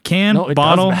matter. Can,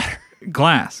 bottle,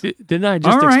 glass. Didn't I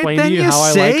just explain to you how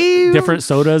I like different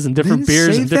sodas and different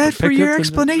beers and different that for your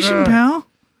explanation, pal.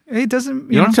 It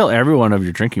doesn't. You don't tell everyone of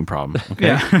your drinking problem. Okay?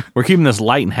 Yeah. We're keeping this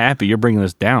light and happy. You're bringing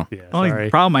this down. Yeah, only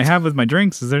problem I have with my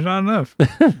drinks is there's not enough.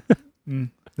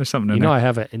 There's something in there. I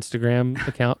have an Instagram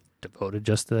account devoted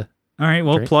just to. All right,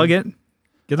 well, plug it.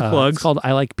 Get the plugs. It's called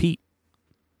I Like Pete.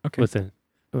 Okay.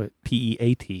 With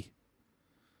PEAT.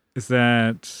 Is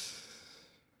that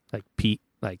like Pete,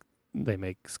 like they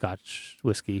make Scotch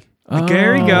whiskey.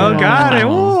 There you go. Oh. Got it.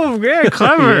 Ooh, yeah,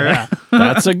 clever. Yeah.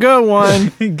 That's a good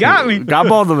one. You got me. Got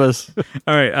both of us.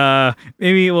 All right.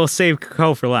 Maybe we'll save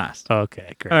Cole for last.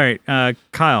 Okay, great. All right.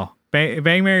 Kyle.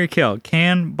 Bang, marry, kill.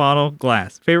 Can, bottle,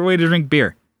 glass. Favorite way to drink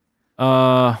beer?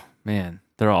 Man,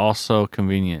 they're all so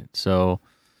convenient. So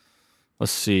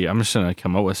let's see. I'm just gonna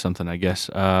come up with something, I guess.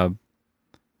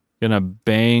 Gonna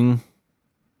bang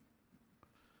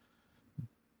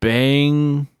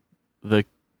the.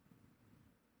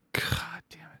 God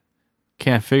damn it!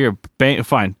 Can't figure.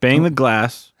 Fine. Bang the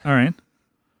glass. All right.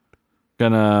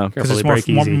 Gonna. Because Carefully it's more, break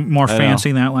more, easy. more I know.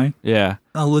 fancy that way. Yeah.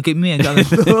 Oh, look at me. I got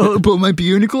to put my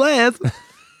beer in a glass.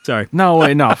 Sorry. No,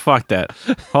 wait, no, fuck that.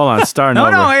 Hold on, starting No,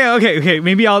 over. no. Hey, okay.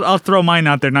 Maybe I'll throw mine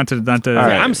out there. Not to. All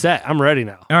right. I'm set. I'm ready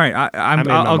now. All right. I made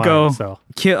my I'll go. mind, so.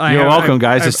 Kill. You're welcome,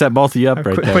 guys. To set both of you up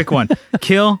right there. Quick one.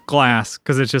 Kill glass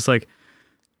because it's just like,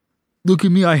 look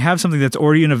at me. I have something that's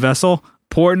already in a vessel.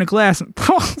 Pour it in a glass.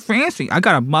 Oh, fancy. I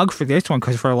got a mug for this one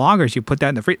because for lagers you put that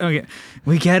in the freezer. Okay,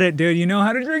 we get it, dude. You know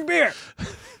how to drink beer.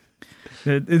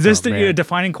 Is this Oh, the man.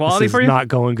 defining quality This for is you? not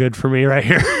going good for me right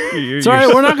here. It's all right.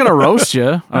 We're not gonna roast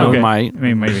you. Okay. We might. I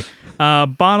mean, maybe.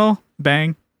 Bottle,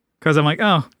 bang. Because I'm like,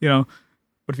 oh, what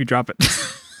if you drop it?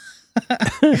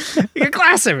 You get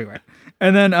glass everywhere.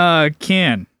 And then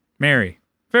can, Mary.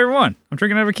 Favorite one. I'm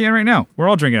drinking out of a can right now. We're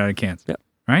all drinking out of cans. Yep.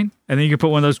 Right? And then you can put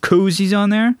one of those koozies on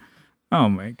there. Oh,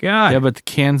 my God. Yeah, but the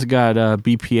can's got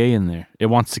BPA in there. It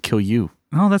wants to kill you.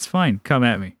 Oh, that's fine. Come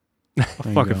at me. I'll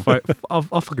you fucking go. fight. I'll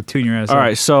fucking tune your ass All up.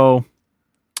 right, so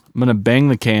I'm gonna bang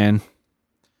the can.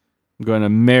 I'm gonna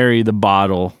marry the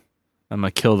bottle. I'm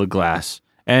gonna kill the glass.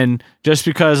 And just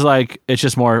because it's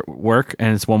just more work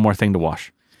and it's one more thing to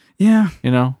wash. Yeah.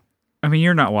 You know? I mean,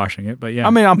 you're not washing it, but yeah. I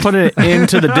mean, I'm putting it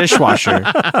into the dishwasher.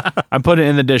 I'm putting it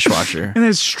in the dishwasher. and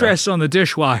there's stress on the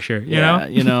dishwasher, you know?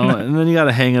 And then you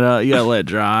gotta hang it up. You gotta let it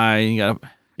dry. You gotta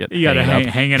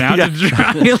hang it out You to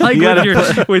dry, like you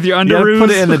gotta with your You gotta underoos.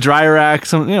 put it in the dry rack.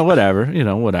 Whatever.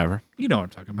 Whatever. You know what I'm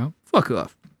talking about. Fuck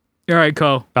off. All right,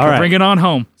 Cole. All right. Bring it on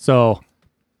home. So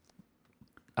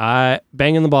I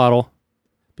bang in the bottle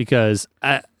because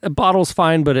a bottle's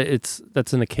fine, but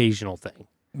that's an occasional thing.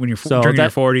 When you're So drinking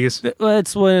that- your 40s.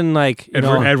 It's when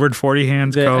Edward 40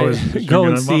 hands. Cole is go drinking and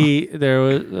on a see. There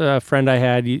was a friend I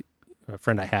had.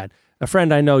 A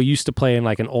friend I know used to play in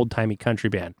like an old timey country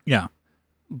band. bottle. Yeah.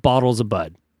 Bottles of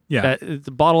Bud. Yeah. It's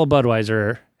a bottle of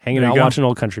Budweiser. Hanging There you out go. watching an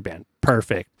old country band.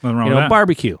 Perfect. Nothing wrong with that.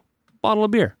 Barbecue. Bottle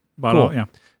of beer. Bottle. cool. Yeah.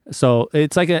 So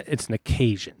it's an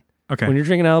occasion. Okay. When you're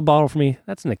drinking out of a bottle for me,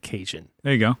 that's an occasion.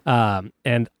 There you go.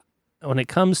 And when it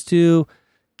comes to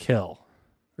kill,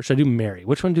 or should I do marry?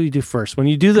 Which one do you do first? When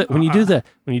you do the I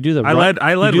led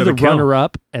you do with the a kill. runner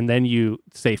up, and then you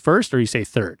say first or you say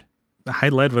third. I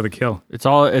led with a kill. It's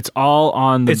all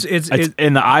on the. It's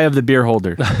in the eye of the beer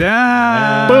holder.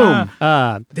 Ah,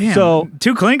 Boom. Damn. So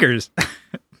 2 clinkers.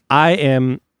 I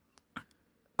am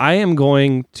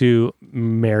going to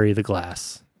marry the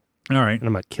glass, All right. and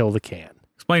I'm gonna kill the can.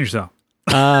 Explain yourself.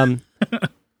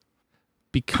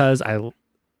 Because I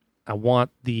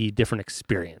want the different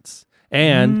experience.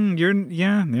 And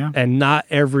yeah. and not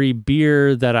every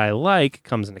beer that I like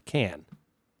comes in a can.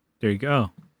 There you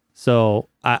go. So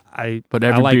I But I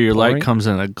every like beer you like pouring. comes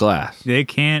in a glass. They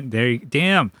can't.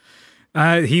 Damn.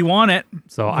 He won it.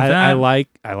 So With I that- like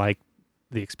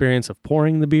the experience of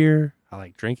pouring the beer. I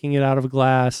like drinking it out of a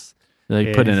glass.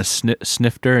 Like put in a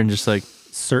snifter and just like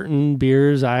Certain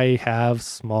beers I have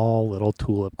small little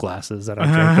tulip glasses that I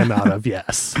drink them out of.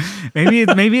 Yes, Maybe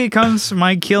it comes from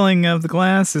my killing of the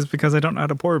glass is because I don't know how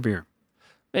to pour beer.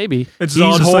 maybe. It's He's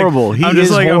all just horrible. Like, He I'm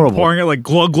just is like horrible. I'm pouring it like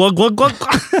glug glug glug glug.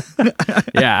 glug.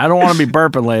 yeah. I don't want to be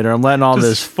burping later. I'm letting all Just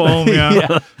this foam.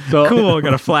 Yeah. So Cool. I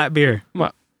got a flat beer.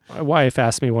 my wife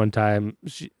asked me one time.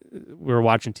 We were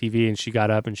watching TV and she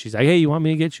got up and she's like, "Hey, you want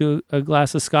me to get you a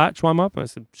glass of scotch while I'm up?" And I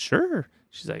said, "Sure."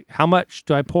 She's like, "How much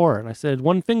do I pour?" And I said,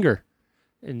 "1 finger."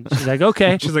 And she's like,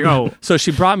 "Okay." She's like, oh, So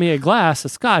she brought me a glass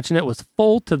of scotch and it was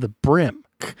full to the brim.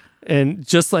 And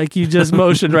just like you just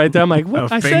motioned right there, I'm like, what?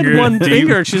 A I said finger 1 deep.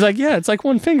 finger. She's like, yeah, it's like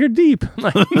 1 finger deep. I'm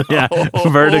like, yeah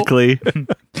vertically.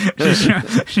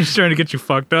 she's trying to get you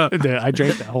fucked up. I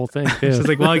drank that whole thing too. She's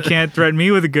like, well, you can't threaten me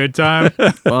with a good time.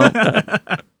 Well,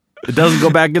 it doesn't go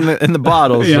back in the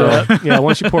bottle. So yeah,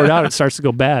 once you pour it out, it starts to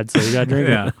go bad. So you got to drink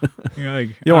Yeah. it. You're like,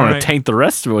 you don't want alright. to taint the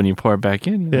rest of it when you pour it back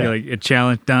in. You know? You're like a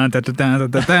challenge. Dun, dun, dun,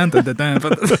 dun, dun, dun, dun, dun, dun,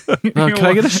 dun. Can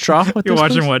I get a straw with You're this?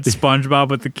 watching please? what SpongeBob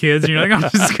with the kids, and you're like, I'm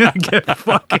just gonna get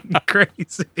fucking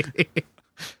crazy.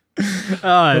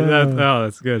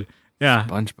 That's good. Yeah,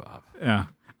 SpongeBob. yeah.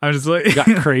 I'm just like, Got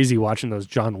crazy watching those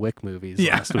John Wick movies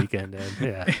Yeah. last weekend.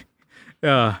 And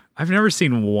yeah. I've never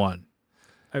seen one.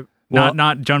 Well-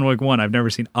 not John Wick 1. I've never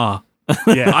seen Yeah.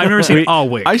 I've never seen a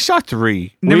wick. I saw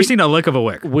 3. Never seen a lick of a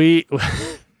wick. We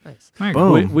There you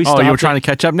go. Boom. we Oh, you were stopped trying to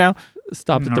catch up now?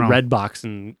 stopped at the No. Red Box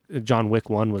and John Wick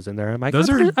 1 was in there. I'm like, Those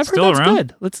I've are heard still that's around?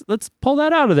 good. Let's pull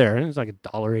that out of there. And it was like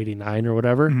 $1.89 or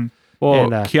whatever. Mhm. Well,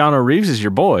 And, Keanu Reeves is your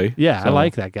boy. Yeah, I so-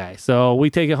 like that guy. So we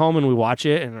take it home and we watch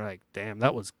it, and we're like, "Damn,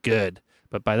 that was good."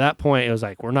 But by that point, it was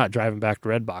like we're not driving back to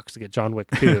Redbox to get John Wick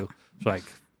 2. It's like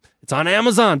it's on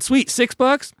Amazon. Sweet,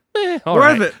 $6. All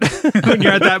Worth right. it. When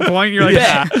you're at that point, you're like,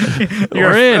 Yeah.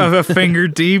 you're We're in. a finger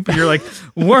deep. You're like,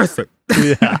 worth it.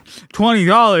 Yeah.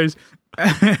 $20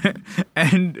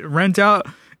 and rent out,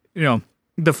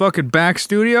 the fucking back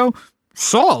studio.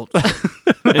 Salt.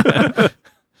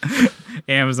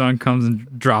 Amazon comes and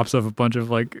drops off a bunch of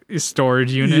like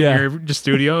storage unit Yeah. in your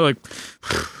studio. Like,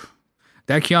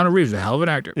 that Keanu Reeves is a hell of an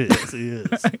actor. Yes, he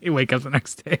is. You wake up the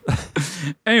next day.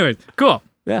 Anyways, cool.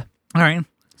 Yeah. All right.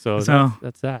 So, So-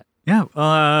 that's that. Yeah.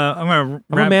 I'm gonna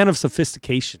I'm a man of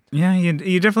sophistication. Yeah,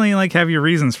 you definitely like have your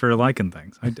reasons for liking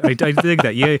things. I dig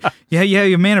that. Yeah,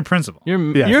 you're a man of principle.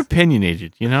 Yes. You're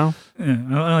opinionated, you know? Yeah,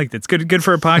 I like that. It's good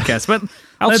for a podcast. But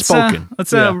Outspoken.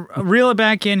 Let's Yeah. reel it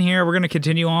back in here. We're going to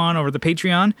continue on over the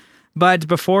Patreon. But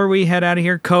before we head out of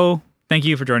here, Co, thank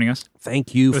you for joining us.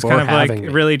 Thank you It was for kind of like having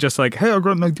me. really just like, hey, I've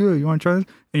got an idea. You want to try this?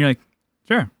 And you're like,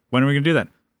 sure. When are we going to do that?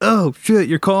 Oh, shit,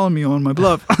 you're calling me on my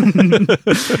bluff.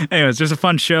 Anyways, just a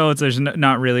fun show. There's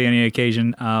not really any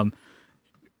occasion.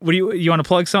 What do you want to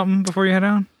plug something before you head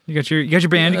out? You got your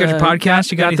band, you got your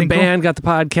podcast, you got the anything band, got the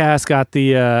podcast, got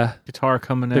the Guitar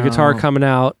coming out. the guitar coming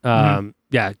out.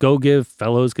 Yeah, go give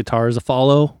Fellows Guitars a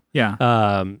follow. cool?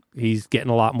 Yeah. He's getting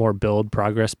a lot more build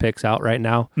progress pics out right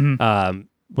now. Mhm.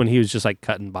 When he was just like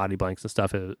cutting body blanks and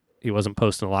stuff, he wasn't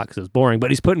posting a lot because it was boring.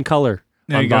 But he's putting color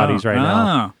There on you go. bodies right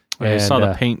now. I saw And,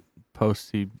 the paint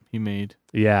post he made.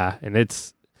 Yeah, and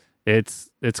it's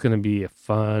going to be a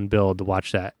fun build to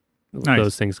watch that Nice.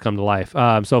 those things come to life.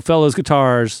 So Fellows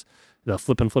Guitars, the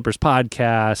Flippin' Flippers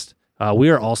podcast. We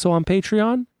are also on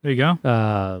Patreon. There you go.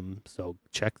 So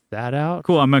check that out.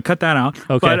 Cool. I'm gonna cut that out.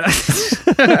 Okay.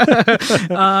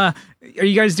 But, are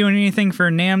you guys doing anything for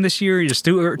NAMM this year? Or just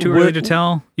too early to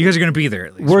tell. You guys are gonna be there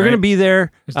at least. We're right? going to be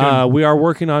there. Just doing- We are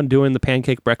working on doing the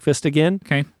pancake breakfast again.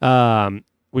 Okay.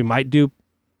 We might do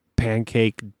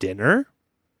pancake dinner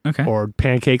Okay. or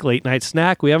pancake late night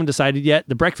snack. We haven't decided yet.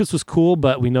 The breakfast was cool,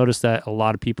 but we noticed that a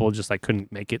lot of people just like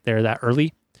couldn't make it there that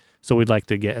early. So we'd like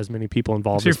to get as many people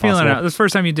involved So you're as feeling possible. it out. This is the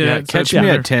first time you did Yeah, it. so catch it's me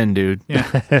better. at 10, dude.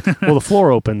 Yeah. Well, the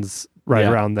floor opens right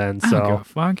Yeah. around then. I don't give So a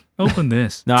fuck. Open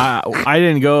this. No, I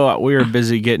didn't go. We were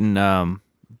busy getting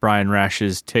Brian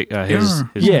Rash's his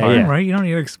Yeah, part. yeah. Right. You don't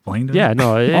need to explain to yeah, them.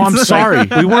 no. I'm it's- sorry.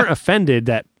 We weren't offended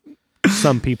that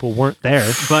some people weren't there.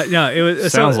 But no, it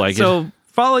was Sounds so, like so.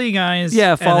 Follow you guys.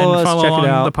 Yeah, and follow then us, follow check it along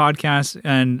out. the podcast.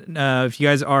 And if you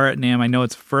guys are at NAMM, I know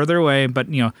it's further away, but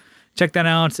check that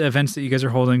out. Events that you guys are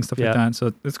holding, stuff Yeah. like that.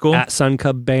 So it's cool. At Sun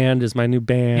Cub Band is my new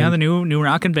band. Yeah, the new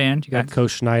rockin' band. You got At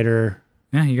Coach Schneider.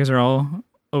 Yeah, you guys are all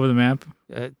over the map.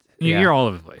 Yeah. You're all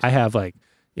over the place. I have like,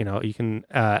 you can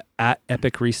at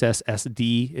Epic Recess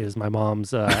SD is my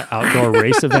mom's outdoor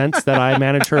race events that I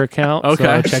manage her account.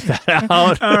 Okay. So check that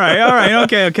out. all right.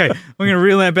 Okay. We're gonna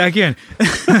reel that back in.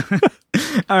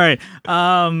 All right.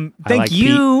 Thank like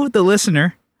you, the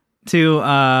listener, to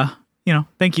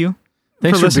thank you.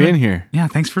 Thanks for listening. being here. Yeah,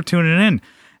 thanks for tuning in.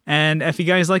 And if you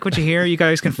guys like what you hear, you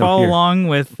guys can follow here. along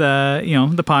with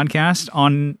the podcast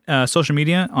on social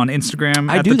media, on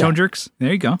Instagram I at do the that. Tone Jerks.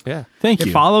 There you go. Yeah. Thank You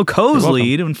you. follow Co's You're welcome.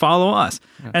 lead and follow us.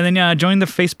 And then join the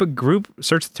Facebook group.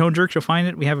 Search the Tone Jerks. You'll find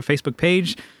it. We have a Facebook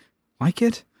page. Like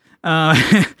it.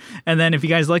 And then if you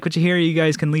guys like what you hear, you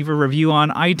guys can leave a review on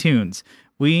iTunes.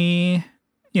 We,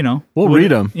 We'll would-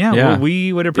 read them. Yeah,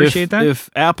 we would appreciate that. If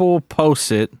Apple posts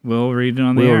it, We'll read it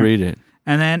on the we'll air. read it.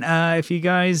 And then if you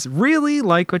guys really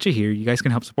like what you hear, you guys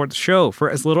can help support the show for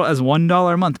as little as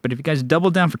 $1 a month. But if you guys double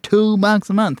down for $2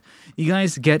 a month, you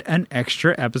guys get an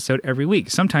extra episode every week.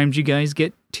 Sometimes you guys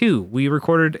get 2. We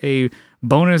recorded a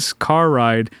bonus car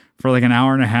ride for like an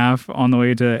hour and a half on the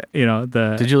way to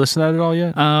the Did you listen to that at all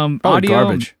yet? audio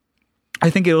Garbage. I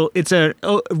think it's a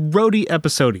roadie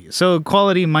episode, so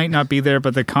quality might not be there,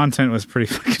 but the content was pretty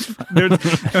fucking fun.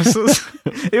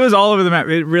 It was all over the map.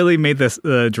 It really made this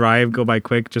drive go by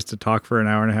quick just to talk for an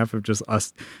hour and a half of just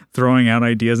us throwing out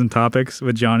ideas and topics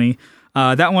with Johnny.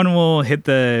 That one will hit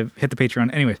the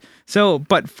Patreon anyways. So,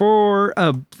 but for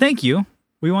thank you,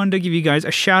 we wanted to give you guys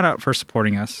a shout out for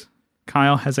supporting us.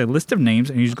 Kyle has a list of names,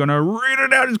 and he's going to read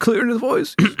it out as clear in his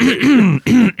voice.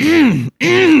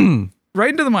 Right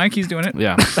into the mic, he's doing it.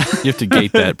 Yeah. You have to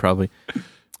gate that probably.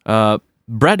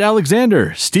 Brett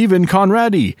Alexander, Stephen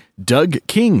Conradi, Doug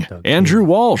King, Andrew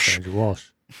Walsh,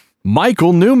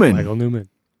 Michael Newman,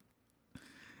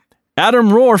 Adam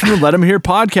Rohr from the Let Him Hear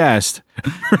podcast.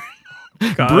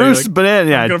 God, Bruce Banana.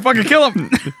 Yeah, I'm gonna fucking kill him.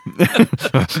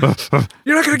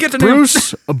 You're not gonna get to name.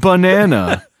 Bruce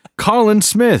Banana, Colin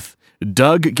Smith,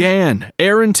 Doug Gann,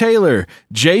 Aaron Taylor,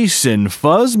 Jason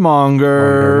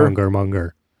Fuzzmonger,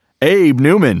 Monger. Abe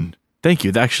Newman. Thank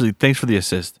you. Actually, thanks for the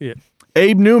assist. Yeah.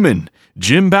 Abe Newman,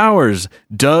 Jim Bowers,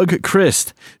 Doug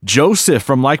Christ, Joseph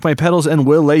from Like My Pedals, and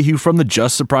Will Lehue from the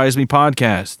Just Surprise Me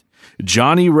podcast.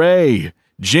 Johnny Ray,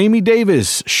 Jamie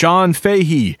Davis, Sean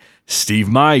Fahey, Steve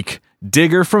Mike,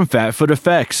 Digger from Fatfoot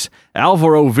Effects,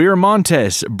 Alvaro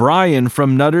Viramontes, Brian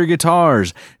from Nutter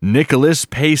Guitars, Nicholas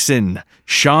Payson,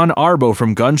 Sean Arbo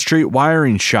from Gun Street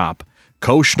Wiring Shop,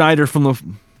 Co Schneider from the...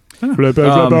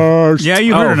 Yeah,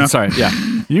 you heard enough. Sorry, yeah.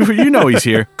 You know he's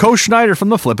here. Co Schneider from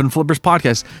the Flippin' Flippers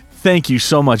podcast. Thank you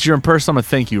so much. You're in person. I'm going to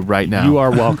thank you right now. You are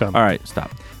welcome. All right,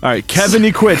 stop. All right, Kevin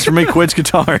Equits from Equits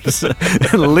Guitars.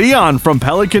 Leon from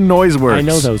Pelican Noiseworks. I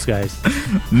know those guys.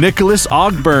 Nicholas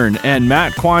Ogburn and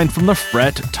Matt Quine from the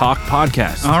Fret Talk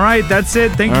podcast. All right, that's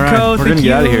it. Thank you, All right, Co. we're Thank gonna you.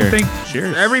 get out of here.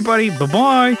 Cheers, everybody. Bye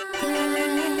bye.